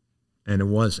 And it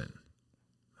wasn't.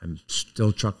 I'm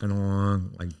still trucking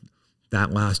along. Like,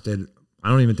 that lasted, I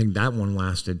don't even think that one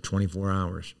lasted 24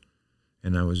 hours.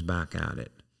 And I was back at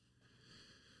it.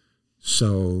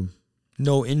 So...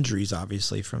 No injuries,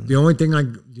 obviously, from the only thing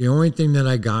that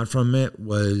I got from it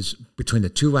was between the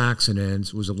 2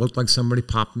 accidents was it looked like somebody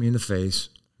popped me in the face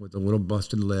with a little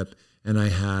busted lip, and I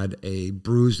had a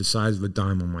bruise the size of a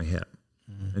dime on my hip,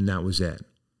 and that was it.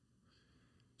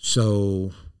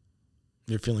 So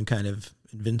you're feeling kind of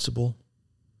invincible.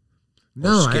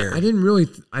 No, I didn't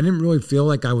really feel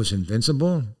like I was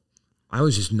invincible. I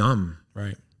was just numb,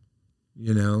 right?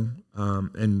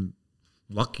 And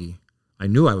lucky. I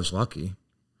knew I was lucky.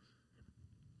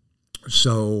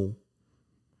 So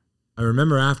I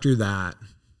remember after that,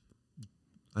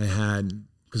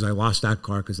 because I lost that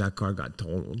car because that car got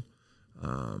totaled.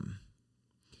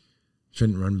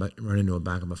 Shouldn't run into the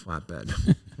back of a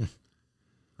flatbed.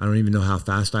 I don't even know how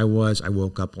fast I was. I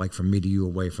woke up like from me to you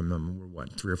away from them. We're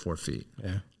 3 or 4 feet.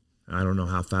 Yeah. I don't know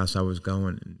how fast I was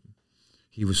going. And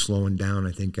he was slowing down,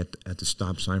 I think, at the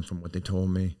stop sign from what they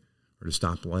told me, or the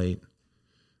stop light.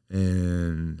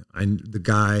 And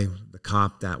the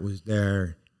cop that was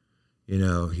there,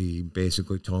 he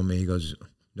basically told me, he goes,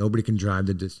 nobody can drive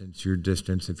your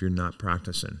distance if you're not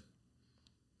practicing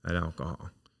at alcohol.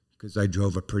 Because I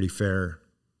drove a pretty fair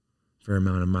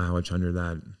amount of mileage under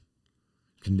that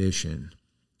condition.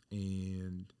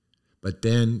 But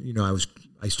then,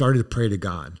 I started to pray to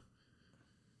God.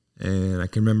 And I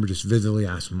can remember just vividly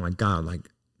asking, like, God, like,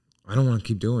 I don't want to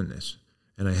keep doing this.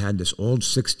 And I had this old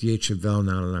 68 Chevelle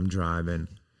now that I'm driving.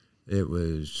 It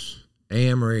was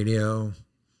AM radio,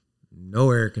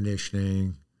 no air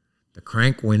conditioning, the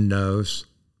crank windows,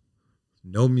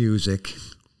 no music.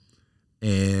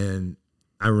 And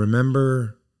I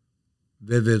remember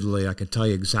vividly, I can tell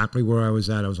you exactly where I was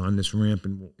at. I was on this ramp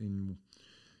and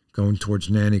going towards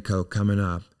Nanticoke, coming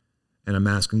up, and I'm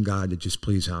asking God to just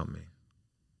please help me.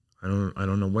 I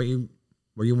don't know what you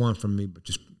want from me, but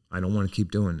just I don't want to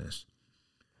keep doing this.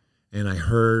 And I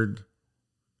heard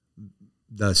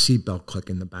the seatbelt click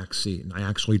in the back seat, and I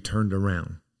actually turned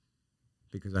around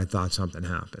because I thought something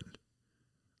happened.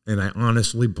 And I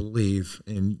honestly believe,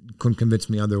 and couldn't convince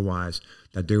me otherwise,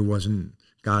 that there wasn't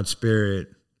God's Spirit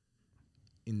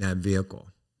in that vehicle.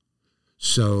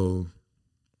 So,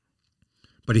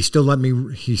 but he still let me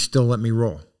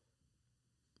roll.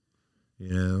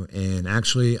 And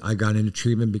actually I got into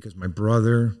treatment because one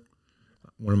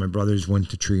of my brothers went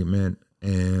to treatment,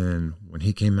 and when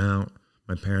he came out,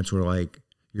 my parents were like,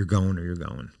 you're going or you're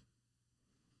going.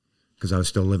 Because I was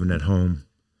still living at home.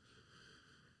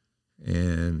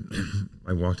 And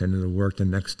I walked into the work the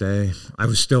next day. I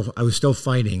was still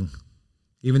fighting.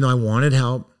 Even though I wanted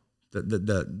help,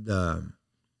 the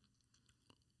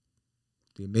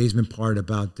amazement part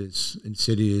about this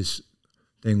insidious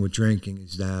thing with drinking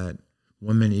is that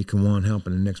 1 minute you can want help,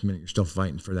 and the next minute you're still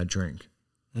fighting for that drink,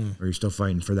 or you're still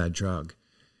fighting for that drug.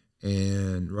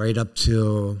 And right up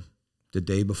till the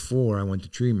day before I went to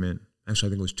treatment, actually I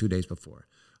think it was 2 days before,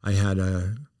 I had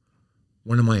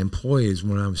one of my employees,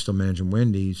 when I was still managing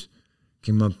Wendy's,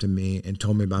 came up to me and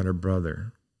told me about her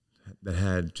brother that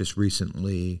had just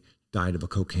recently died of a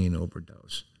cocaine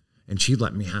overdose. And she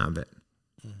let me have it.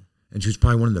 And she was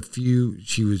probably one of the few,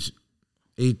 she was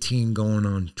 18 going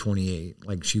on 28.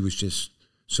 Like, she was just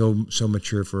so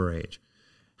mature for her age.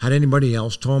 Had anybody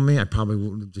else told me, I probably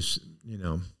would have just,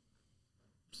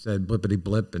 said blippity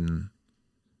blip and,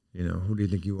 who do you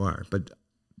think you are? But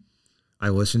I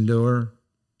listened to her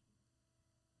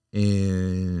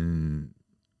and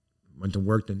went to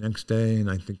work the next day,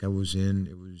 and I think it was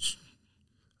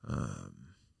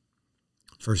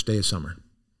first day of summer.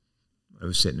 I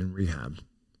was sitting in rehab.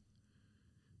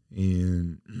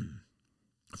 And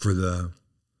for the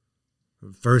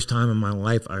first time in my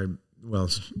life,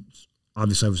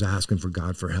 obviously I was asking for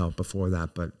God for help before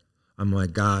that, but I'm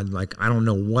like, God, like, I don't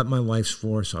know what my life's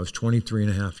for. So I was 23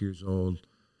 and a half years old.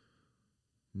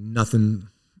 Nothing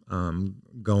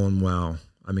going well.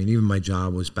 I mean, even my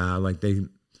job was bad. Like,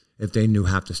 if they knew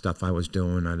half the stuff I was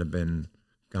doing, I'd have been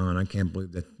gone. I can't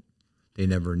believe that they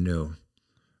never knew.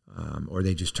 Or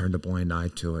they just turned a blind eye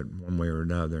to it one way or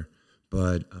another.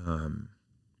 But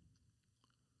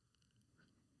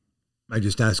I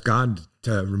just asked God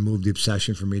to remove the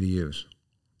obsession for me to use.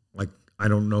 Like, I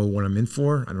don't know what I'm in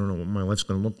for. I don't know what my life's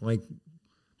going to look like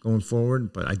going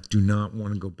forward, but I do not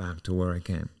want to go back to where I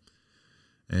came.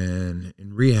 And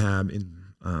in rehab,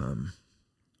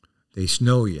 they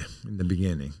snow you in the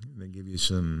beginning. They give you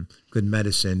some good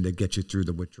medicine to get you through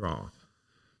the withdrawal.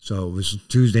 So it was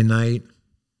Tuesday night,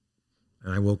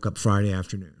 and I woke up Friday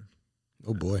afternoon.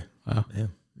 Oh, boy. Wow.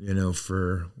 Yeah.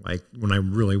 For like when I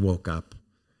really woke up.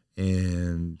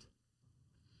 And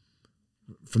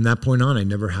from that point on, I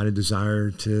never had a desire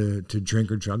to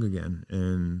drink or drug again.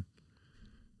 And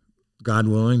God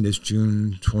willing, this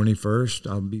June 21st,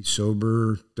 I'll be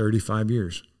sober 35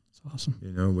 years. That's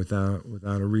awesome.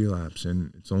 Without a relapse.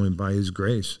 And it's only by His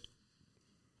grace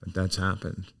that that's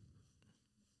happened.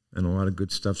 And a lot of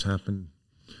good stuff's happened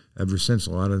ever since.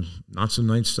 A lot of not so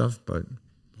nice stuff, but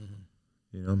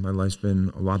my life's been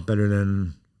a lot better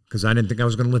than, because I didn't think I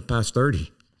was going to live past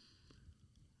 30.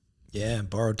 Yeah,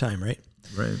 borrowed time, right?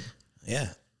 Right. Yeah.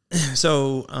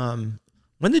 So,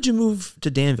 when did you move to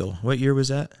Danville? What year was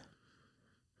that?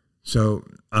 So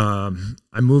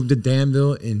I moved to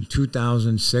Danville in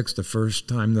 2006, the first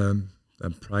time the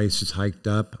prices hiked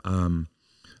up.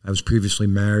 I was previously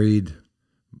married.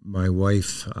 My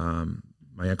wife,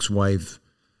 my ex-wife,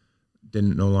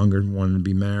 didn't no longer want to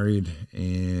be married,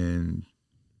 and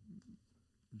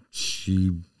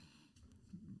she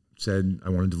said, I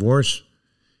want a divorce.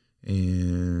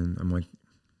 And I'm like,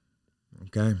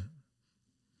 okay.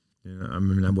 You know, I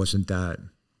mean, I wasn't that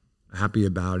happy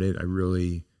about it. I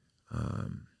really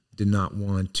did not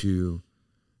want to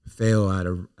fail at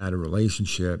a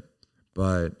relationship,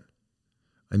 but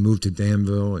I moved to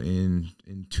Danville in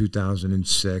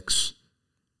 2006.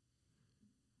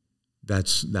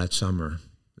 That summer,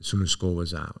 as soon as school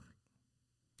was out.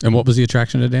 And what was the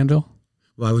attraction to Danville?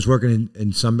 Well, I was working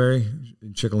in Sunbury,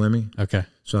 in Chickalemi. Okay.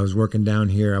 So I was working down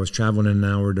here. I was traveling an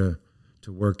hour to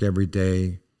work every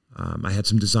day. I had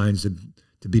some designs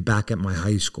to be back at my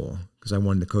high school because I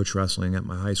wanted to coach wrestling at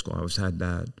my high school. I always had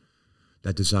that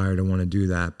desire to want to do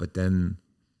that, but then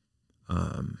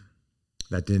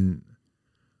that didn't.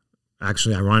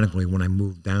 Actually, ironically, when I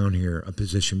moved down here, a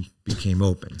position became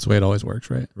open. That's the way it always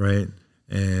works, right? Right.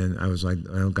 And I was like,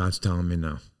 I know God's telling me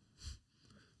no.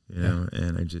 You know,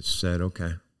 and I just said,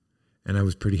 okay. And I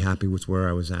was pretty happy with where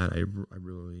I was at. I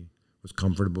really was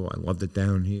comfortable. I loved it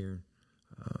down here.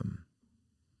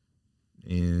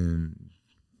 And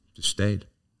just stayed.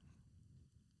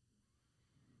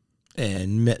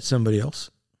 And met somebody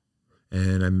else.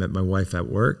 And I met my wife at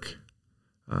work.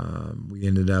 We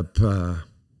ended up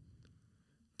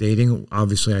dating.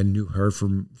 Obviously, I knew her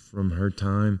from her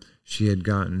time. She had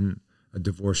gotten a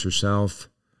divorce herself.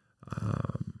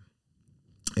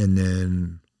 And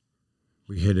then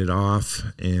we hit it off,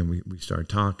 and we started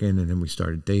talking, and then we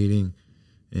started dating.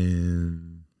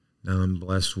 And now I'm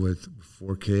blessed with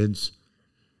 4 kids.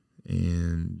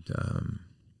 And,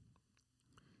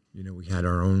 you know, we had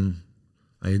our own,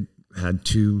 I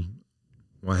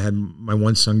had my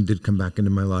one son did come back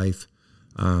into my life.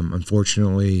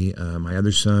 Unfortunately, my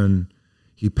other son,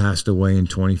 he passed away in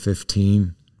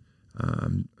 2015.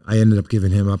 I ended up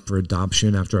giving him up for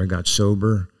adoption after I got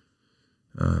sober.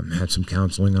 Had some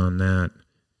counseling on that.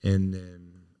 And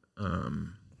then,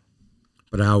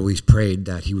 but I always prayed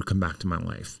that he would come back to my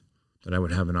life, that I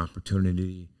would have an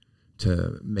opportunity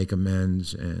to make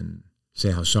amends and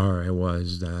say how sorry I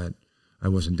was that I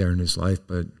wasn't there in his life.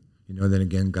 But, you know, then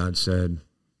again, God said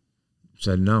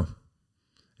no,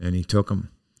 and he took him.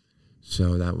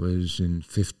 So that was in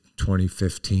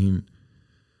 2015.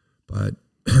 But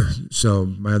so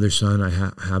my other son I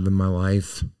have in my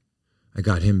life, I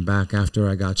got him back after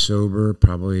I got sober.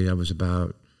 Probably I was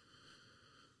about,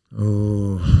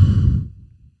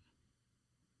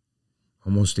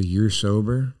 almost a year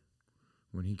sober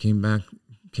when he came back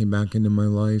into my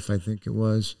life, I think it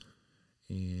was.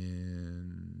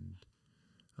 And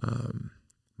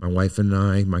my wife and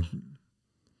I,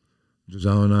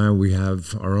 Giselle and I, we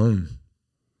have our own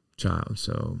child.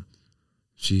 So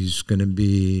she's going to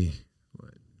be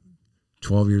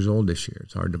 12 years old this year.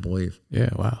 It's hard to believe. Yeah,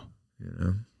 wow. You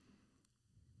know?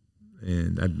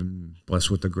 And I've been blessed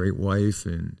with a great wife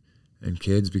and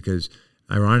kids because,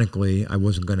 ironically, I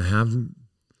wasn't going to have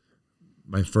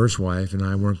my first wife and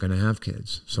I weren't going to have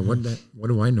kids. So what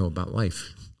do I know about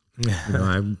life? You know,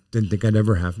 I didn't think I'd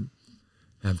ever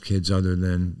have kids other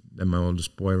than my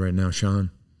oldest boy right now, Sean.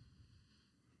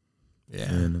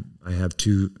 Yeah. And I have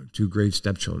two great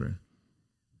stepchildren.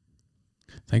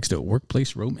 Thanks to a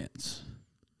workplace romance.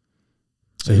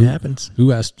 So it happens.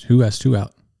 Who asked who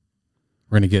out?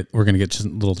 We're gonna get just a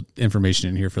little information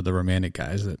in here for the romantic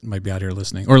guys that might be out here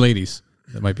listening, or ladies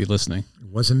that might be listening. It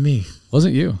wasn't me.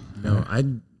 Wasn't you? No,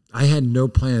 I had no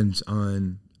plans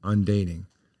on dating,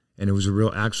 and it was a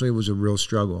real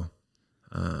struggle.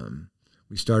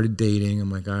 We started dating. I'm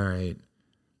like, all right,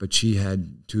 but she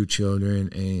had 2 children,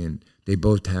 and they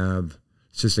both have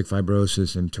cystic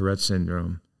fibrosis and Tourette's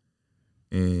syndrome,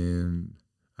 and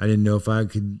I didn't know if I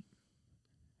could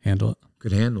handle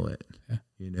it. Yeah.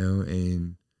 You know,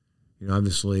 and you know,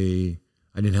 obviously,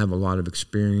 I didn't have a lot of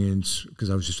experience because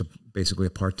I was just basically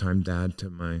a part-time dad to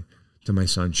my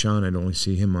son Sean. I'd only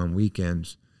see him on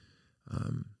weekends,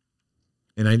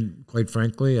 and quite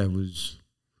frankly, I was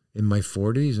in my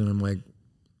 40s, and I'm like,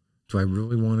 do I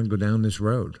really want to go down this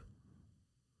road?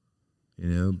 You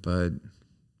know,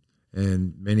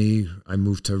 I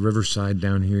moved to Riverside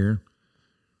down here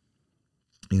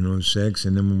in 2006,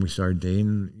 and then when we started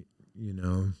dating, you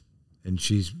know, and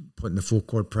she's putting the full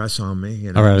court press on me.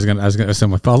 You know? All right, I was gonna. So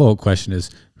my follow-up question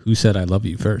is, who said I love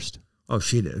you first? Oh,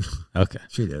 she did. Okay,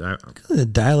 she did.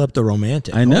 Dial up the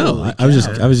romantic. I know. I was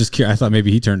just curious. I thought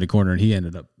maybe he turned the corner and he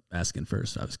ended up asking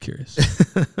first. I was curious.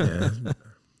 Yeah.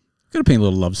 Gotta paint a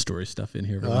little love story stuff in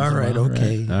here. All right,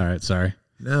 okay. Right? All right, sorry.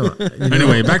 No.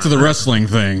 Anyway, back to the wrestling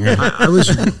thing. I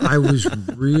was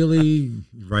really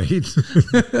right.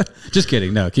 Just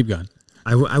kidding. No, keep going.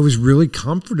 I was really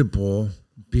comfortable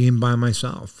being by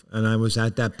myself, and I was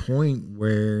at that point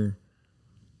where,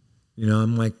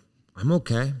 I'm like, I'm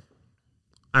okay.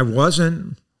 I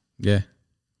wasn't. Yeah.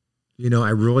 I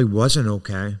really wasn't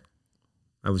okay.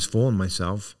 I was fooling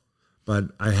myself, but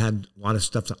I had a lot of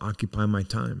stuff to occupy my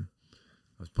time.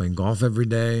 I was playing golf every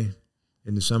day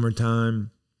in the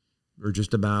summertime, or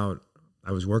just about.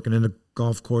 I was working in a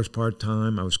golf course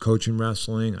part-time. I was coaching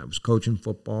wrestling. I was coaching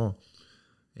football.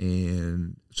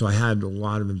 And so I had a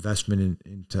lot of investment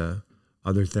into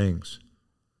other things.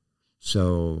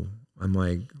 So I'm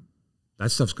like,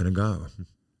 that stuff's going to go,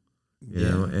 you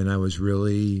know? And I was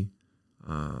really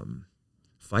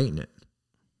fighting it.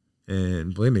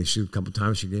 And believe me, a couple of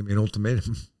times she gave me an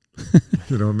ultimatum.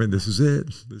 This is it.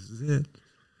 This is it.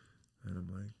 And I'm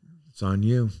like, it's on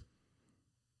you.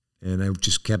 And I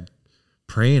just kept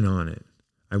praying on it.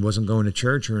 I wasn't going to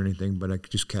church or anything, but I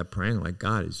just kept praying like,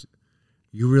 God,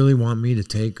 you really want me to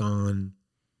take on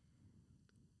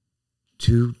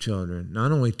 2 children,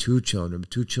 not only 2 children,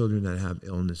 but 2 children that have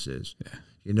illnesses. Yeah.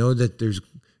 You know that there's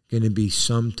going to be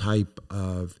some type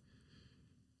of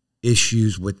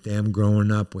issues with them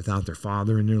growing up without their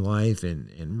father in their life, and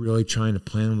really trying to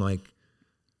plan like,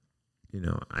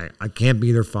 I can't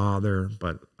be their father,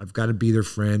 but I've got to be their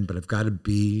friend, but I've got to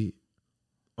be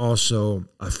also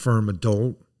a firm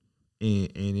adult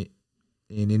and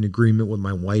in agreement with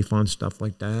my wife on stuff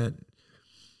like that.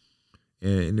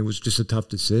 And it was just a tough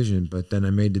decision, but then I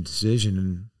made the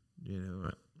decision,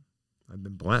 and, I've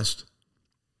been blessed.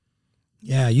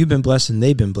 Yeah, you've been blessed and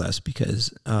they've been blessed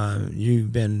because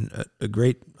you've been a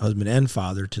great husband and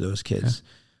father to those kids.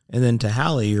 Yeah. And then to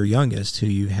Hallie, your youngest, who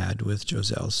you had with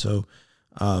Joselle. So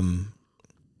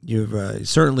you've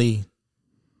certainly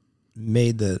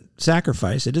made the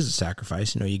sacrifice. It is a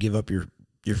sacrifice. You give up your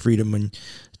freedom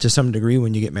to some degree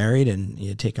when you get married and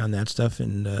you take on that stuff.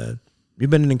 And you've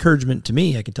been an encouragement to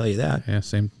me. I can tell you that. Yeah,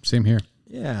 same here.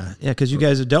 Yeah, because you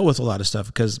guys have dealt with a lot of stuff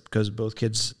because both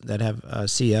kids that have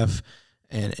CF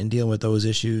and dealing with those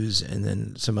issues, and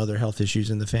then some other health issues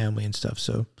in the family and stuff.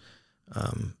 So,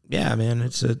 yeah, man,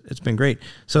 it's been great.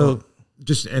 So,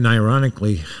 and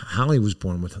ironically, Hallie was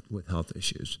born with health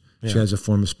issues. Yeah. She has a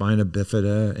form of spina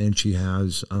bifida, and she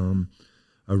has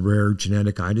a rare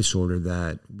genetic eye disorder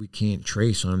that we can't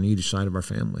trace on either side of our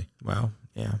family. Wow.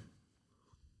 Yeah.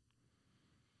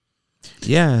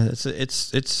 Yeah,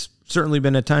 it's certainly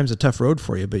been at times a tough road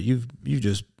for you, but you've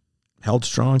just held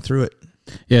strong through it.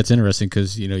 Yeah, it's interesting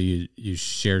because you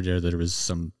shared there that there was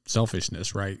some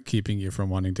selfishness, right, keeping you from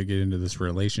wanting to get into this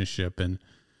relationship. And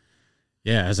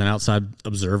yeah, as an outside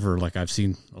observer, like I've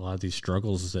seen a lot of these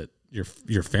struggles that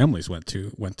your families went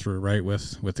through, right,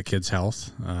 with the kids'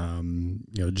 health,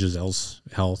 Giselle's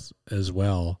health as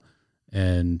well,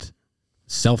 and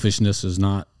selfishness is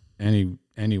not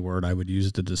any word I would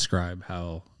use to describe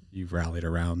how you've rallied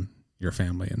around your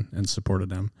family and supported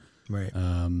them. Right.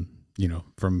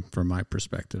 From my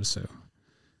perspective. So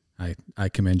I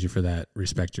commend you for that,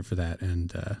 respect you for that.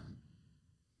 And,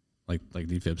 like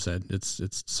DFib said,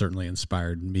 it's certainly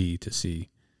inspired me to see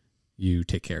you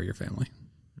take care of your family.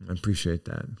 I appreciate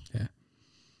that. Yeah.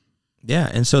 Yeah.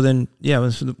 And so then,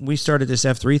 when we started this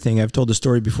F3 thing, I've told the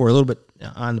story before a little bit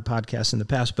on the podcast in the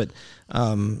past, but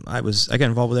I got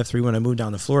involved with F3 when I moved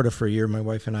down to Florida for a year. My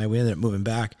wife and we ended up moving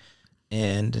back.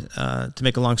 And to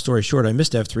make a long story short, I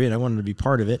missed F3 and I wanted to be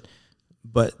part of it.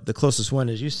 But the closest one,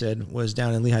 as you said, was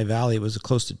down in Lehigh Valley. It was a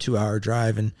close to 2-hour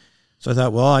drive. And so I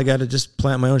thought, well, I got to just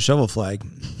plant my own shovel flag.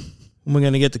 When am I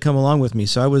going to get to come along with me?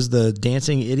 So I was the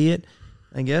dancing idiot,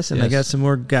 I guess. And yes. I got some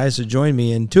more guys to join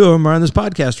me. And 2 of them are on this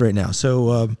podcast right now.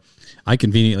 So I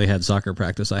conveniently had soccer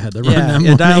practice. I had to run that morning.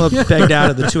 Yeah, dial-up begged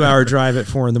out of the 2-hour drive at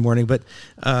 4 a.m. But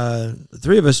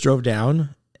 3 of us drove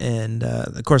down. And,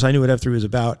 of course, I knew what F3 was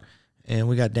about. And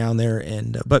we got down there,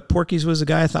 but Porkys was the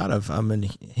guy I thought of. And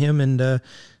him and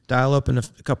Dial Up and a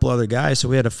couple other guys. So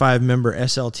we had a 5-member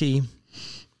SLT.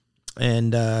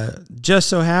 And just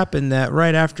so happened that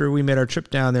right after we made our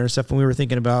trip down there and stuff, when we were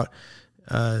thinking about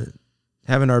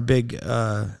having our big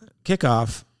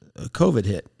kickoff, COVID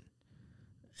hit.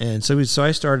 And so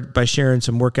I started by sharing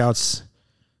some workouts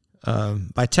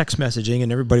by text messaging,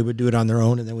 and everybody would do it on their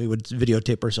own, and then we would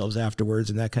videotape ourselves afterwards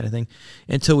and that kind of thing,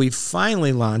 until we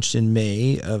finally launched in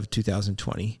May of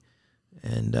 2020.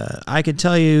 And I could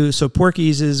tell you, so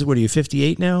Porkys is,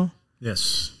 58 now?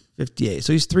 Yes. 58.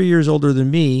 So he's 3 years older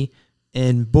than me,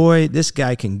 and boy, this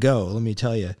guy can go, let me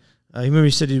tell you. I remember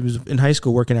he said he was in high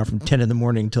school working out from 10 in the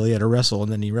morning until he had to wrestle,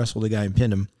 and then he wrestled a guy and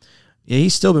pinned him. Yeah,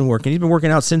 he's still been working. He's been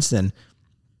working out since then.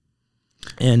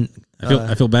 And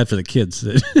I feel bad for the kids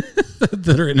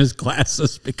that are in his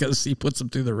classes because he puts them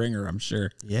through the ringer, I'm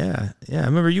sure. Yeah. I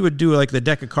remember you would do like the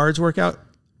deck of cards workout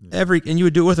and you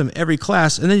would do it with him every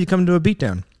class, and then you come to a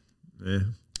beatdown. Yeah.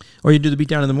 Or you do the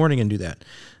beatdown in the morning and do that.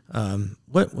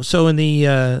 So in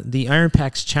the Iron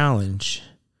PAX challenge,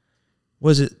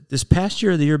 was it this past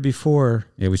year or the year before?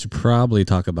 Yeah, we should probably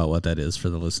talk about what that is for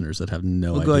the listeners that have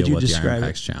no idea what the Iron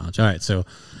PAX challenge. All right, so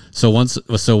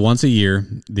once a year,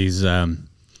 these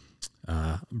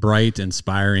bright,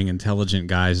 inspiring, intelligent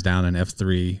guys down in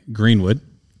F3 Greenwood,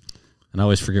 and I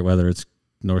always forget whether it's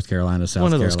North Carolina, South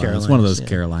Carolina. It's one of those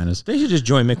Carolinas. They should just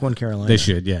join, make one Carolina. They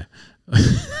should, yeah.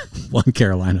 One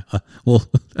Carolina. We'll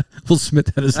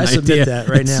submit that as an idea. I submit that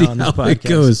right now on this podcast. It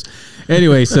goes.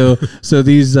 Anyway, so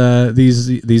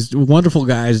these wonderful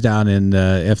guys down in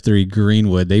F3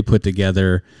 Greenwood, they put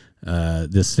together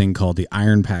this thing called the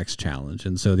Iron PAX Challenge,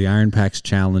 and so the Iron PAX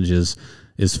Challenge is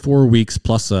 4 weeks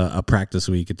plus a practice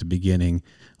week at the beginning,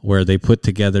 where they put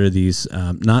together these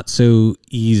not so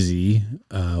easy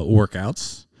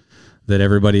workouts that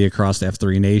everybody across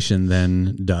F3 Nation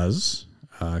then does.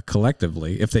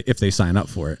 Collectively, if they sign up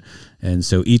for it. And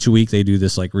so each week they do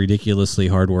this like ridiculously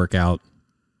hard workout.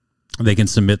 They can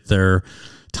submit their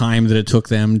time that it took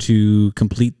them to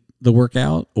complete the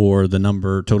workout, or the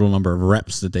total number of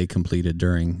reps that they completed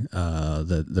during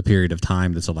the period of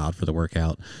time that's allowed for the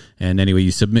workout. And anyway,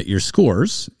 you submit your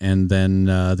scores, and then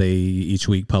they each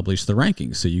week publish the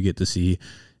rankings, so you get to see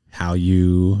how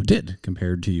you did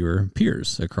compared to your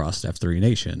peers across F3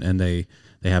 Nation. And they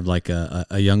have like a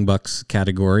Young Bucks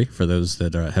category for those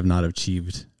that have not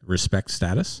achieved respect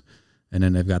status. And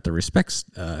then they've got the respects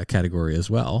category as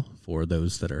well for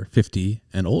those that are 50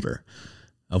 and older,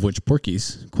 of which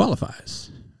Porkys qualifies.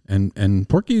 And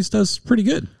Porkys does pretty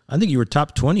good. I think you were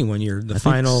top 20 one year, the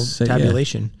final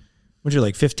tabulation. Yeah. Weren't you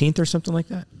like 15th or something like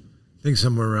that? I think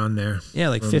somewhere around there. Yeah,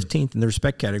 like 15th in the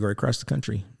respect category across the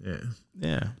country.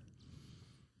 Yeah.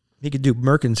 He could do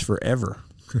Merkins forever.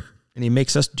 And he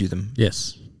makes us do them.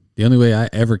 Yes. The only way I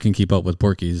ever can keep up with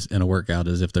Porkys in a workout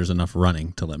is if there's enough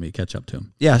running to let me catch up to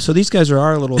him. Yeah, so these guys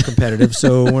are a little competitive.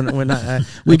 So when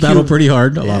we battle pretty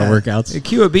hard, a lot of workouts. A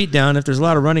cue a beat down. If there's a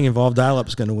lot of running involved,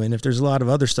 Dial-Up's going to win. If there's a lot of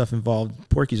other stuff involved,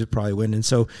 Porkys would probably win. And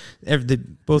so they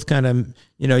both kind of,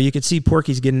 you could see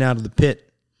Porkys getting out of the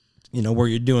pit, where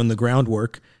you're doing the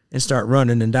groundwork, and start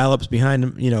running, and Dial-Up's behind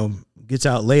him, gets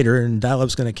out later, and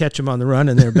Dial-Up's going to catch him on the run,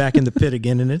 and they're back in the pit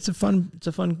again, and it's a fun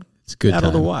good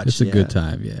battle time to watch. It's a good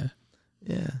time, yeah.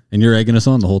 Yeah. And you're egging us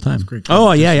on the whole time.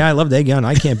 Oh, yeah, I love the egg on.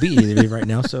 I can't beat either of you right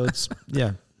now, so it's,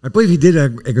 yeah. I believe he did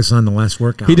egg us on the last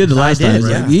workout. He did the last time.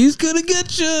 Yeah. He's going to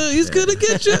get you. He's going to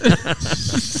get you.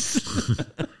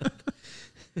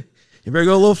 You better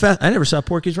go a little fast. I never saw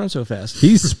Porkys run so fast.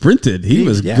 He sprinted. He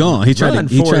was gone. He tried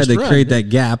to create that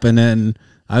gap, and then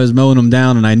I was mowing him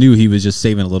down, and I knew he was just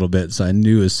saving a little bit, so I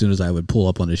knew as soon as I would pull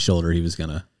up on his shoulder, he was going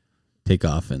to take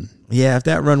off. And if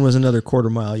that run was another quarter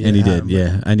mile, and he did.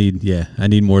 I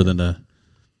need more than a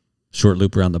short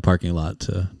loop around the parking lot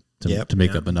to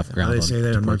make up enough ground. They say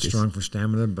that I'm not strong for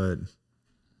stamina, but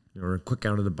we're quick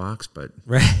out of the box. But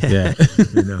right, yeah,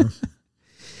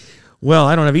 Well,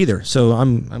 I don't have either, so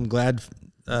I'm glad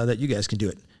that you guys can do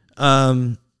it.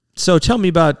 So tell me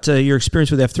about your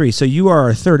experience with F3. So you are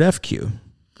a third FQ.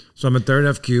 So I'm a third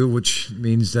FQ, which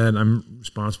means that I'm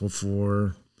responsible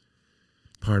for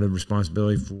part of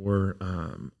responsibility for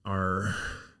our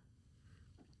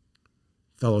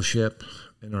fellowship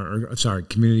and our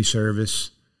community service,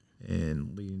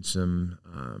 and leading some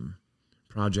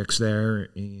projects there,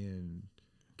 and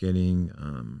getting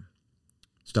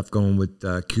stuff going with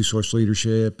Q-Source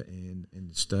leadership and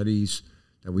the studies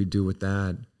that we do with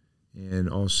that, and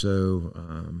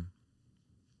also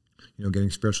getting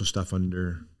spiritual stuff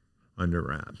under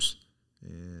wraps.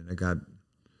 And I got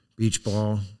Beach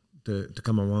Ball to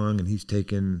come along, and he's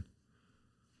taking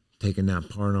that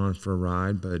part on for a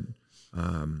ride. But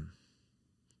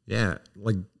I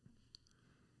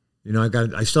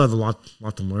still have a lot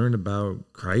to learn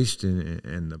about Christ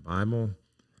and the Bible,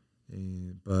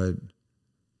 but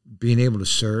being able to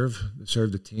serve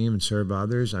the team and serve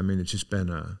others, I mean, it's just been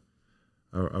a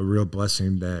real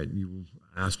blessing that you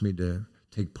asked me to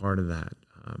take part of that.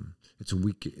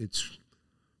 It's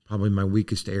probably my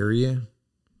weakest area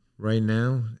right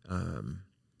now,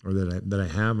 or that I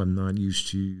have. I'm not used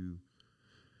to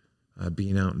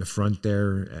being out in the front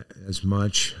there as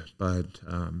much, but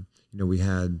we've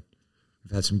had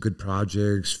some good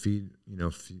projects, feeding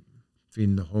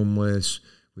the homeless.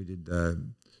 We did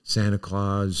Santa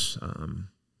Claus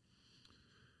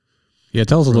Yeah,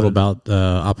 tell us a little about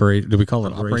Did we call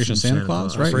it Operation Santa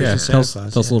Claus? Right? Operation Yeah, Santa tell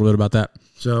us Claus, a little bit about that.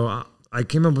 So I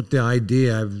came up with the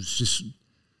idea. I was just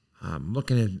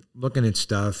looking at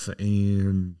stuff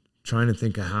and trying to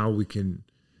think of how we can,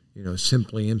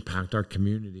 simply impact our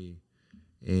community.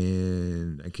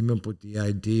 And I came up with the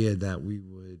idea that we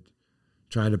would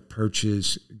try to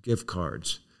purchase gift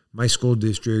cards. My school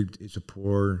district is a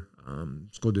poor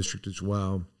school district as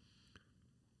well,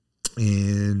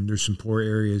 and there's some poor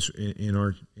areas in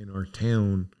our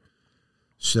town.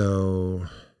 So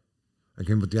I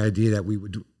came up with the idea that we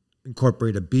would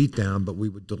incorporate a beatdown, but we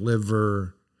would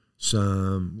deliver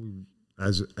some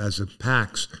as a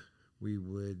PAX. We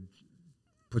would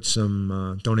put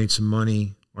some donate some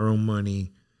money, our own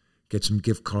money, get some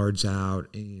gift cards out,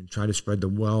 and try to spread the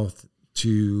wealth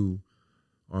to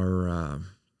our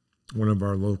one of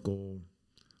our local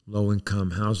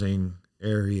low-income housing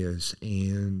areas.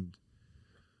 And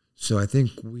so I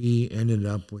think we ended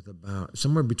up with about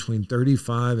somewhere between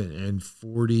 35 and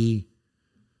 40,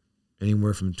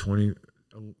 anywhere from a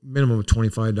minimum of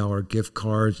 $25 gift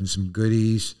cards and some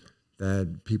goodies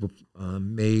that people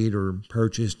made or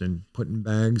purchased and put in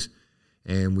bags.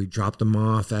 And we dropped them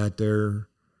off at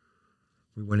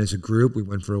we went as a group. We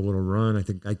went for a little run. I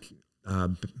think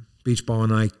Beach Ball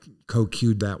and I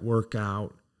co-queued that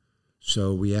workout.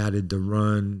 So we added the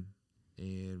run,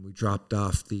 and we dropped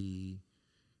off the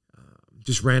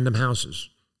just random houses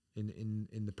in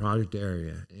the project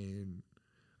area. And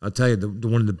I'll tell you,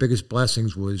 one of the biggest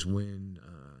blessings was when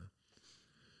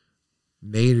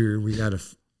Mater, we got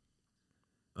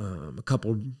a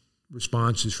couple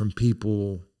responses from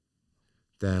people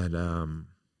that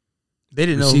they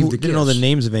didn't know the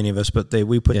names of any of us, but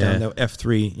we put down the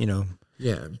F3,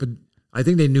 Yeah, but I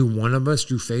think they knew one of us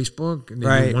through Facebook, and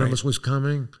they knew one of us was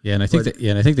coming. Yeah, and I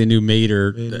think they knew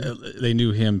Mater. They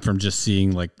knew him from just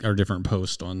seeing like our different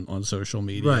posts on social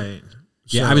media. Right.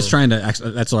 Yeah, I was trying to.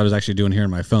 That's what I was actually doing here on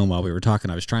my phone while we were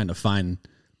talking. I was trying to find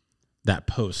that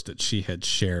post that she had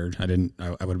shared. I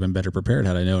would have been better prepared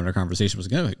had I known our conversation was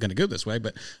going to go this way.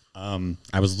 But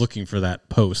I was looking for that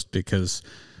post because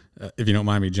if you don't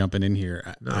mind me jumping in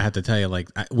here, I have to tell you,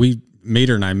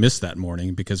 Mater and I missed that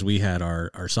morning because we had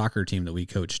our soccer team that we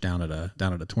coached down at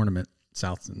a tournament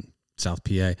South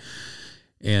PA,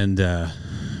 and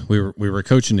we were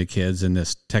coaching the kids, and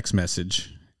this text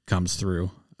message comes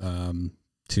through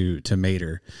to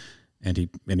Mater, and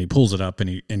he pulls it up and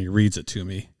he reads it to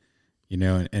me,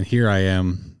 and here I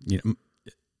am,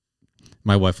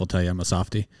 my wife will tell you I'm a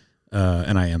softie,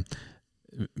 and I am.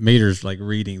 Mater's like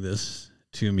reading this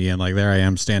to me, and like there I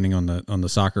am standing on the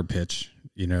soccer pitch,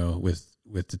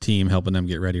 with the team, helping them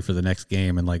get ready for the next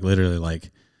game, and like literally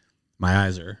like my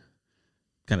eyes are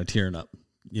kind of tearing up,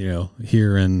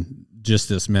 hearing just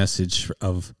this message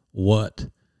of what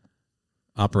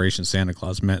Operation Santa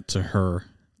Claus meant to her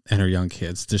and her young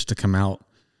kids, just to come out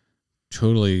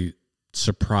totally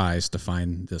surprised to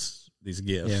find these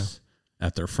gifts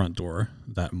at their front door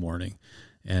that morning.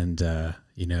 And I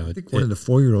think one of the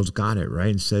 4-year-olds got it right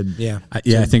and said, I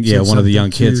think one of the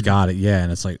young kids got it,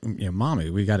 and it's like, Mommy,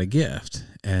 we got a gift,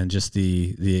 and just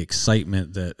the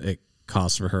excitement that it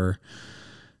caused for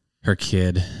her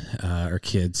kids,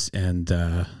 and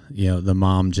the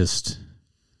mom, just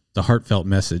the heartfelt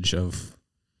message of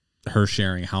her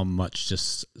sharing how much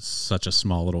just such a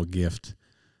small little gift,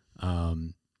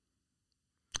 and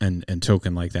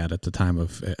token like that at the time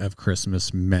of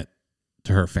Christmas meant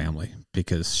to her family,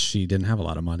 because she didn't have a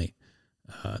lot of money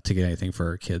to get anything for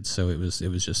her kids, so it was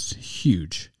just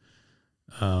huge.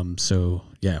 So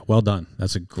yeah, well done. That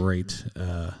was a great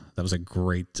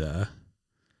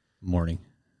morning.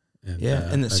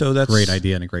 And so that's a great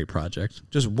idea and a great project.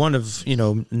 Just one of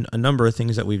a number of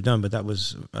things that we've done, but that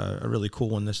was a really cool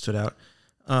one that stood out.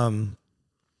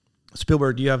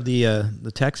 Spielberg, do you have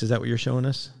the text? Is that what you're showing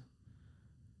us?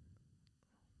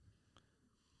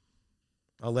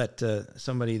 I'll let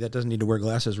somebody that doesn't need to wear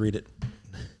glasses read it.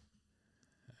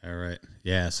 All right.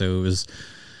 Yeah, so it was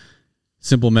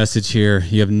simple message here.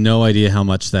 You have no idea how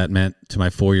much that meant to my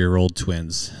 4-year-old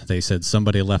twins. They said,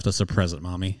 "Somebody left us a present,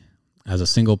 Mommy. As a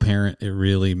single parent, it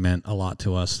really meant a lot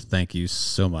to us. Thank you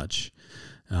so much."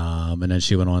 And then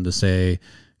she went on to say,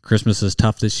 "Christmas is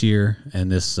tough this year,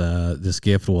 and this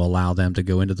gift will allow them to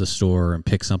go into the store and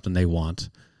pick something they want.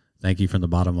 Thank you from the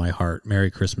bottom of my heart.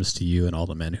 Merry Christmas to you and all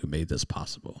the men who made this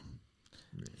possible."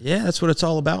 Yeah, that's what it's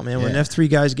all about, man. When F3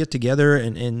 guys get together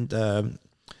and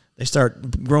they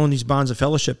start growing these bonds of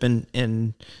fellowship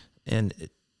and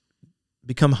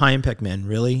become high impact men,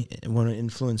 really, and want to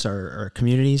influence our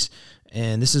communities.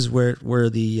 And this is where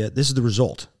this is the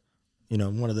result.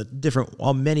 One of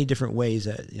the many different ways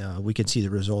that we can see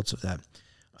the results of that.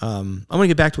 I want to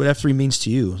get back to what F3 means to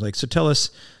you. Like, so tell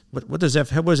us, what has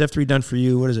F3 done for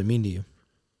you? What does it mean to you?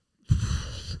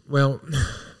 Well,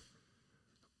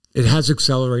 it has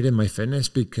accelerated my fitness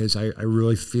because I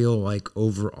really feel like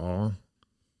overall,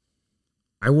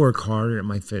 I work harder at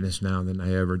my fitness now than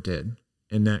I ever did.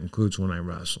 And that includes when I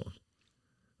wrestled.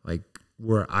 Like,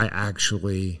 where I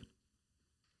actually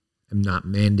am not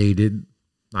mandated,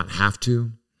 not have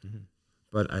to,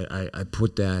 but I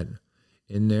put that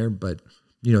in there. But,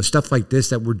 you know, stuff like this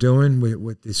that we're doing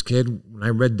with this kid, when I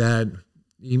read that,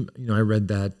 you know, I read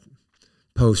that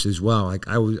post as well. Like,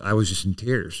 I was just in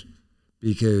tears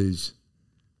because,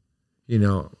 you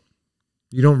know,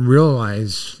 you don't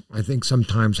realize, I think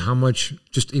sometimes, how much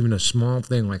just even a small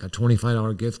thing like a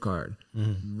 $25 gift card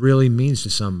really means to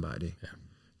somebody. Yeah.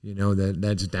 You know,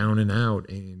 that's down and out.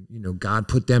 And, you know, God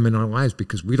put them in our lives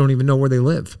because we don't even know where they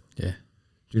live. Yeah.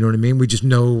 Do you know what I mean? We just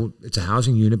know it's a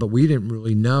housing unit, but we didn't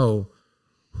really know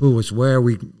who was where.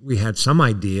 We had some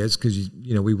ideas because,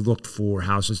 you know, we looked for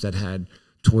houses that had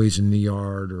toys in the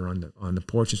yard or on the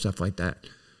porch and stuff like that.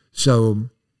 So,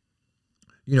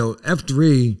 you know,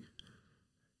 F3,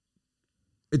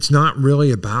 it's not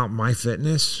really about my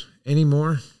fitness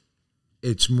anymore.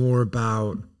 It's more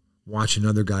about watching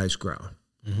other guys grow.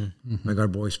 Like our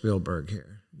boy Spielberg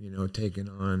here, you know, taking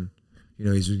on, you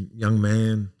know, he's a young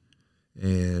man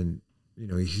and, you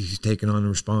know, he's taking on the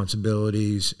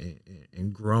responsibilities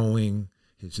and growing.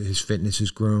 His fitness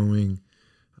is growing.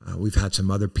 We've had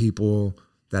some other people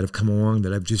that have come along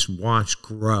that I've just watched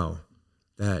grow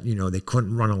that, you know, they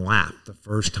couldn't run a lap the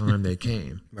first time they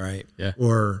came. Right. Yeah.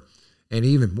 And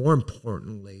even more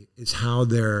importantly is how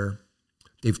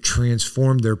they've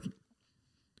transformed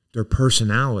their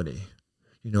personality.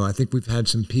 You know, I think we've had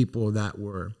some people that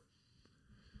were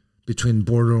between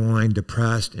borderline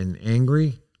depressed and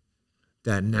angry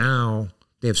that now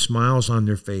they have smiles on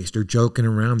their face. They're joking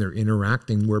around. They're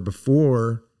interacting where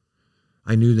before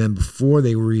I knew them before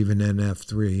they were even in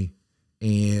F3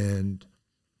 and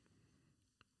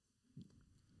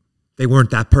they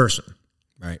weren't that person.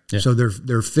 Right. Yeah. So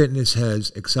their fitness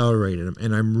has accelerated them.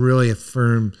 And I'm really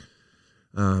affirmed,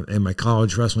 and my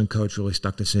college wrestling coach really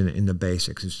stuck us in the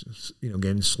basics. Is, you know,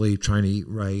 getting sleep, trying to eat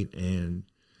right, and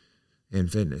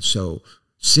fitness. So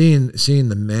seeing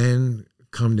the men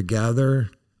come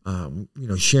together, you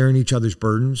know, sharing each other's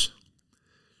burdens.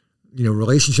 You know,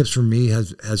 relationships for me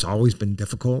has always been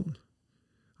difficult.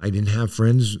 I didn't have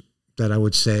friends that I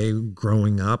would say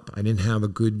growing up. I didn't have a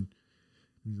good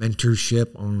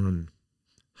mentorship on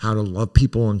how to love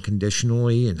people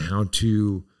unconditionally and how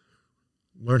to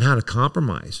learn how to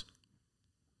compromise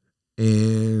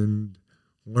and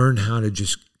learn how to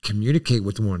just communicate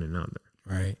with one another.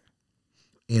 Right.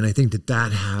 And I think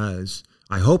that has,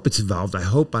 I hope it's evolved. I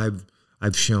hope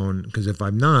I've shown, because if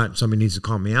I'm not, somebody needs to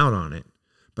call me out on it.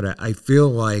 But I feel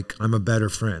like I'm a better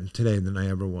friend today than I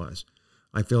ever was.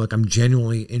 I feel like I'm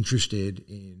genuinely interested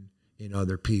in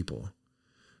other people.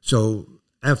 So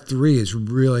F3 has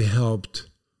really helped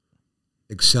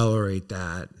accelerate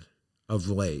that of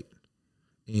late.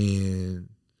 And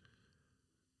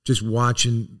just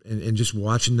watching and just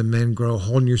watching the men grow,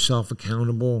 holding yourself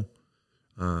accountable,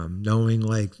 knowing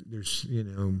like there's, you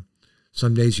know,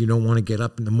 some days you don't want to get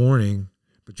up in the morning,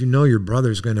 but you know your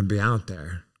brother's going to be out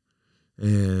there.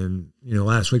 And, you know,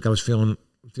 last week I was feeling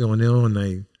ill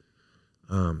and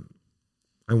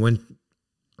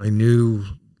I knew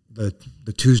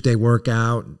the Tuesday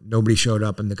workout, nobody showed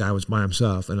up and the guy was by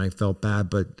himself and I felt bad,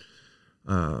 but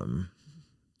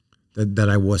that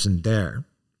I wasn't there.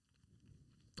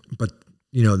 But,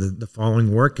 you know, the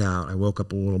following workout, I woke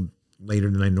up a little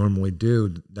later than I normally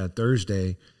do that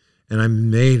Thursday, and I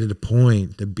made it a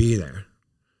point to be there.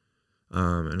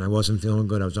 And I wasn't feeling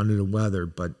good. I was under the weather,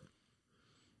 but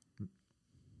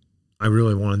I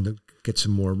really wanted to get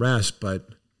some more rest. But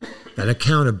that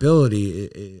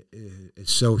accountability is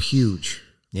so huge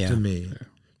to me,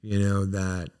 you know,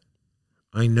 that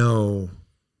I know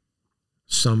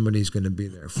somebody's going to be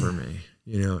there for me,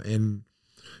 you know. And,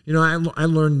 you know, I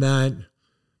learned that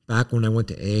back when I went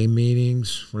to AA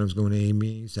meetings, when I was going to AA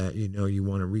meetings, that, you know, you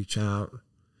want to reach out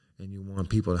and you want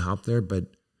people to help there. But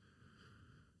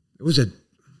it was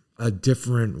a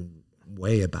different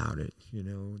way about it, you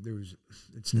know.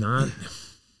 It's not,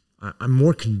 I'm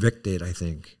more convicted, I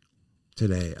think,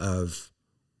 today of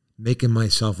making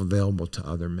myself available to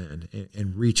other men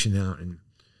and reaching out and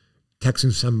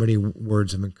texting somebody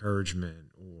words of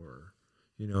encouragement or,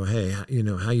 you know, hey, you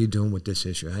know, how you doing with this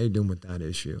issue? How you doing with that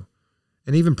issue?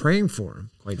 And even praying for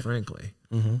them, quite frankly.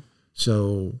 Mm-hmm.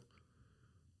 So,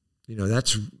 you know,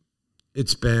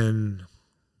 it's been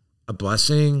a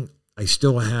blessing. I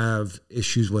still have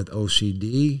issues with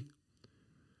OCD.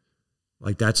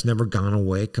 like that's never gone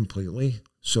away completely.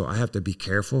 So I have to be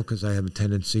careful because I have a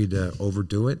tendency to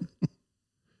overdo it.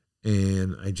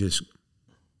 And I just,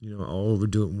 I'll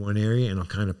overdo it in one area and I'll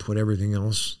kind of put everything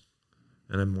else.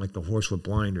 And I'm like the horse with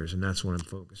blinders, and that's what I'm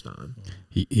focused on.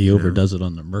 He overdoes it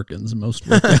on the Merkins most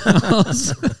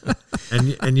workouts.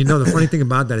 and the funny thing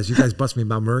about that is you guys bust me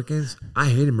about Merkins. I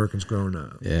hated Merkins growing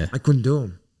up. Yeah. I couldn't do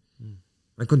them.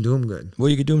 I couldn't do them good. Well,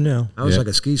 you could do them now. I was like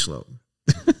a ski slope.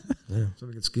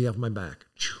 Somebody could ski off my back.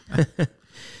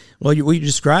 Well, what you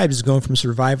described is going from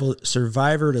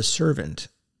survivor to servant,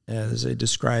 as they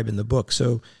describe in the book.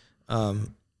 So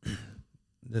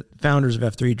the founders of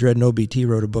F3, Dredd and OBT,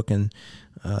 wrote a book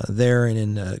there, and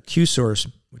in Q-Source,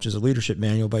 which is a leadership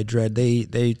manual by Dredd,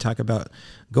 they talk about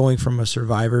going from a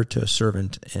survivor to a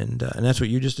servant, and that's what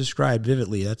you just described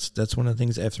vividly. That's one of the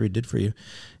things F3 did for you.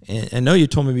 And I know you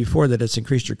told me before that it's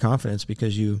increased your confidence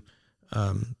because you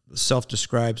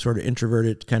self-described, sort of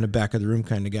introverted, kind of back of the room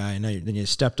kind of guy, and then you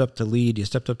stepped up to lead. You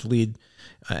stepped up to lead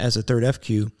as a third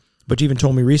FQ, but you even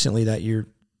told me recently that you're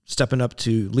stepping up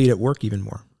to lead at work even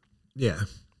more. Yeah,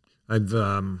 I've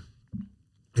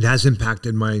it has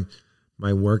impacted my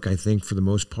work, I think, for the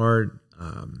most part,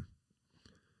 and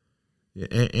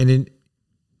in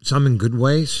some in good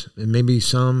ways, and maybe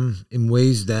some in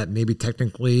ways that maybe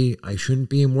technically I shouldn't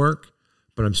be in work,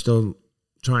 but I'm still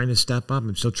trying to step up.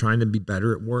 I'm still trying to be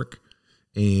better at work,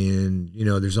 and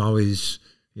there's always,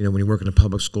 when you work in a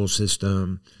public school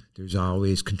system, there's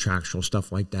always contractual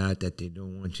stuff like that they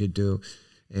don't want you to do,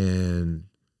 and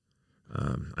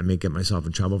I may get myself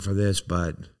in trouble for this,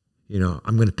 but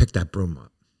I'm going to pick that broom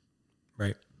up.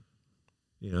 Right.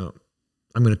 I'm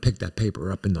going to pick that paper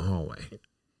up in the hallway.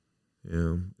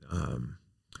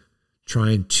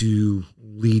 Trying to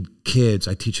lead kids.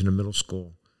 I teach in a middle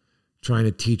school. Trying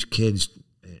to teach kids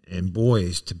and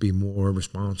boys to be more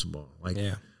responsible.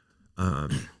 It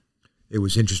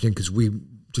was interesting because we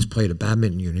just played a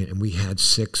badminton unit and we had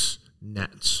 6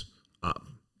 nets up.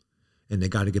 And they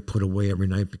got to get put away every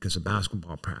night because of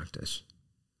basketball practice.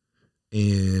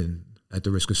 And at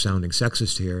the risk of sounding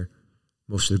sexist here,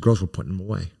 most of the girls were putting them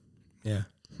away. Yeah.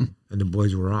 And the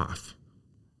boys were off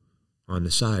on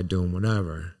the side doing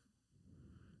whatever.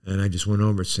 And I just went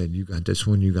over and said, you got this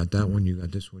one, you got that one, you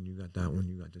got this one, you got that one,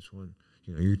 you got this one.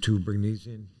 You two bring these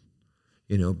in.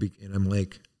 And I'm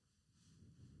like,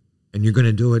 and you're going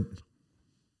to do it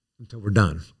until we're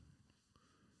done.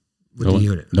 With the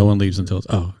unit. No one leaves until it's,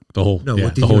 the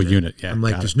whole unit. Yeah, I'm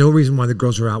like, there's no reason why the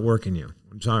girls are outworking you.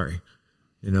 I'm sorry.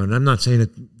 And I'm not saying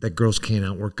that girls can't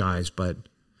outwork guys, but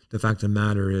the fact of the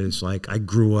matter is, like, I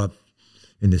grew up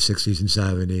in the 60s and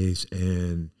 70s,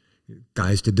 and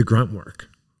guys did the grunt work.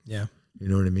 Yeah. You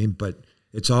know what I mean? But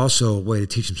it's also a way to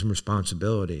teach them some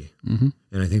responsibility. Mm-hmm.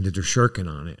 And I think that they're shirking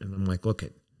on it. And I'm like, look,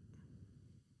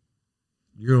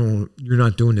 you're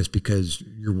not doing this because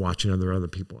you're watching other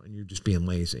people, and you're just being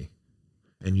lazy.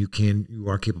 And you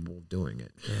are capable of doing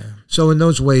it. Yeah. So in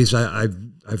those ways,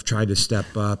 I've tried to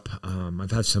step up.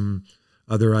 I've had some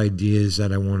other ideas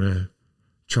that I want to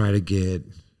try to get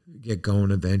going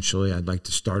eventually. I'd like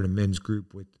to start a men's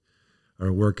group or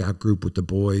a workout group with the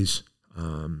boys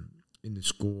in the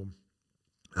school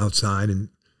outside, and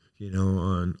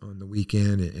on the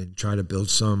weekend, and try to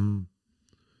build some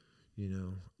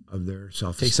of their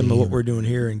self-esteem. Take some of what we're doing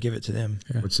here and give it to them.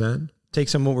 Yeah. What's that? Take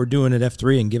some of what we're doing at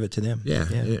F3 and give it to them. Yeah.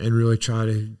 And really try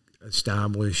to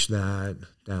establish that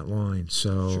line.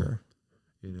 So, sure.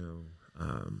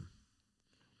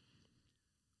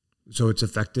 So it's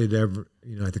affected I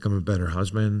think I'm a better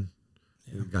husband.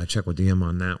 Yeah. Got to check with DM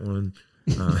on that one.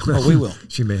 We will.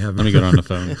 She may have. Let me get on the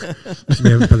phone. She may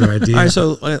have another idea. All right.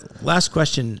 So last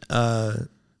question. If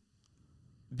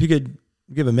you could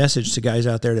give a message to guys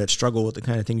out there that struggle with the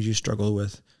kind of things you struggle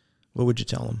with, what would you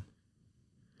tell them?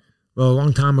 Well, a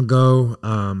long time ago,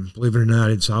 believe it or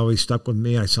not, it's always stuck with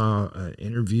me. I saw an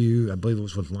interview, I believe it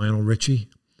was with Lionel Richie,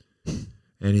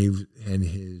 and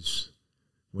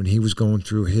when he was going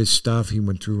through his stuff, he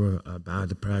went through a bad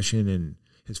depression, and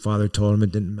his father told him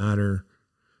it didn't matter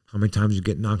how many times you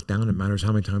get knocked down, it matters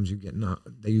how many times you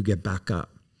get back up.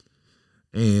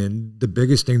 And the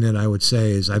biggest thing that I would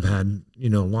say is I've had a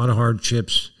lot of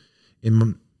hardships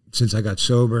since I got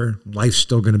sober. Life's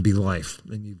still going to be life,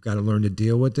 and you've got to learn to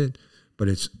deal with it. But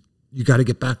you got to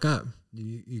get back up.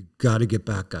 You got to get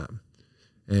back up.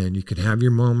 And you can have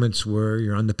your moments where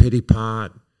you're on the pity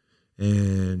pot,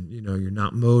 and you're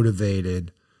not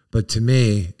motivated. But to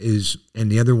me and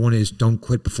the other one is don't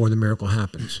quit before the miracle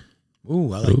happens.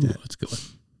 Ooh, I like that. That's good.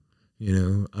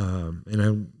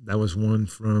 That was one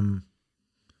from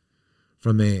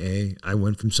AA. I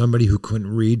went from somebody who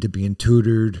couldn't read to being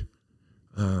tutored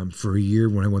for a year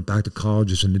when I went back to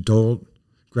college as an adult.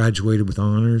 graduated with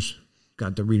honors,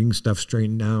 got the reading stuff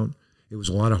straightened out. It was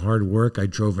a lot of hard work. I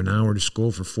drove an hour to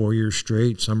school for 4 years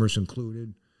straight, summers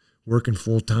included, working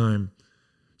full time.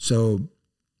 So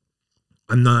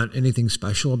I'm not anything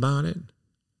special about it.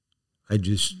 I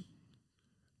just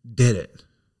did it.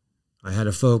 I had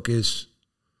a focus.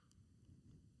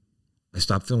 I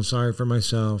stopped feeling sorry for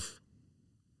myself.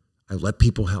 I let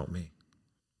people help me.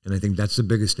 And I think that's the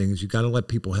biggest thing is you got to let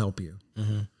people help you.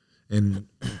 Mm-hmm. And,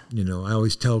 you know, I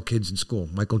always tell kids in school,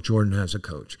 Michael Jordan has a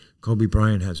coach. Kobe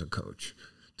Bryant has a coach.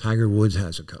 Tiger Woods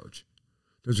has a coach.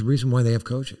 There's a reason why they have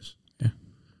coaches. Yeah.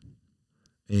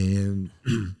 And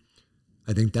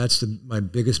I think that's my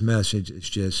biggest message is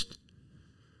just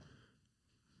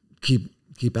keep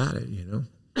at it, you know.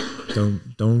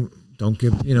 Don't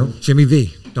give, you know, Jimmy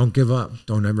V, don't give up.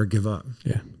 Don't ever give up.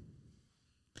 Yeah.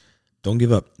 Don't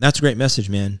give up. That's a great message,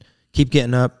 man. Keep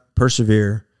getting up,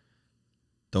 persevere.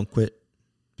 Don't quit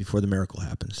before the miracle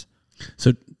happens.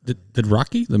 So did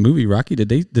Rocky, the movie Rocky, did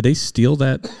they steal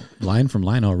that line from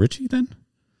Lionel Richie then?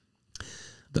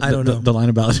 I don't know. The line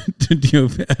about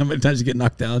how many times you get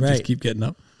knocked down, right. Just keep getting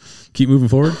up, keep moving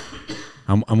forward.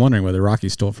 I'm wondering whether Rocky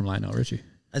stole from Lionel Richie.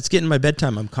 It's getting my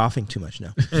bedtime. I'm coughing too much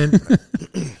now. And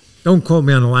don't quote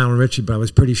me on the Lionel Richie, but I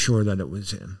was pretty sure that it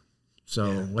was him.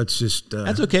 So let's just...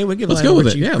 That's okay. We'll give let's Lionel go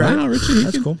with Richie it. Yeah, credit. Lionel Richie.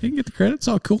 That's cool. He can get the credit. It's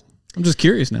all cool. I'm just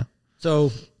curious now.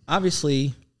 So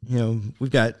obviously, you know,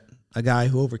 we've got a guy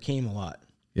who overcame a lot.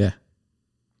 Yeah.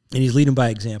 And he's leading by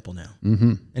example now.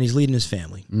 Mm-hmm. And he's leading his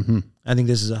family. Mm-hmm. I think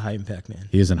this is a high impact man.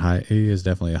 He is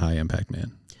definitely a high impact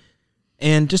man.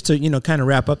 And just to, you know, kind of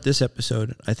wrap up this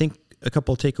episode, I think a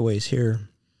couple of takeaways here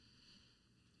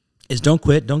is don't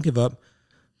quit, don't give up,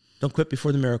 don't quit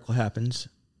before the miracle happens.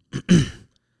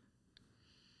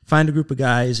 Find a group of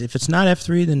guys. If it's not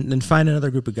F3, then find another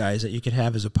group of guys that you could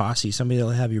have as a posse, somebody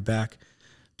that'll have your back.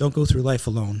 Don't go through life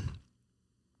alone.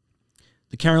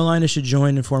 The Carolinas should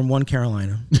join and form one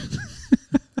Carolina.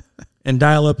 And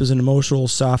dial up as an emotional,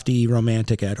 softy,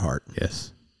 romantic at heart.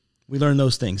 Yes. We learned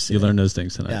those things today. You learned those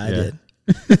things tonight. Yeah, I did.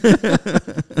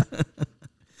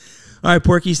 All right,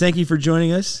 Porkys, thank you for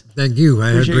joining us. Thank you. I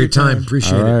had a Appreciate great your time. time.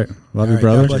 Appreciate All right. it. Love you, right,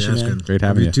 brother. God bless you, man. Great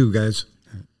having you. Too, guys.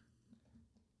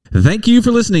 Thank you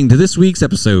for listening to this week's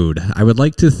episode. I would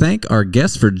like to thank our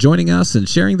guests for joining us and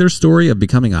sharing their story of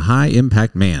becoming a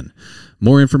high-impact man.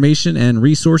 More information and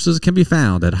resources can be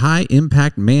found at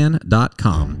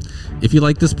highimpactman.com. If you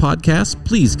like this podcast,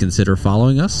 please consider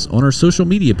following us on our social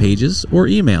media pages or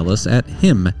email us at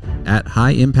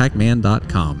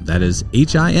him@highimpactman.com. That is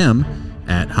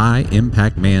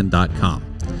HIM@highimpactman.com.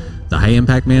 The High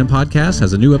Impact Man podcast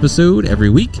has a new episode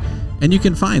every week, and you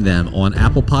can find them on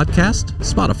Apple Podcast,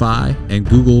 Spotify, and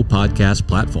Google Podcast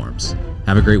platforms.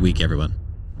 Have a great week, everyone.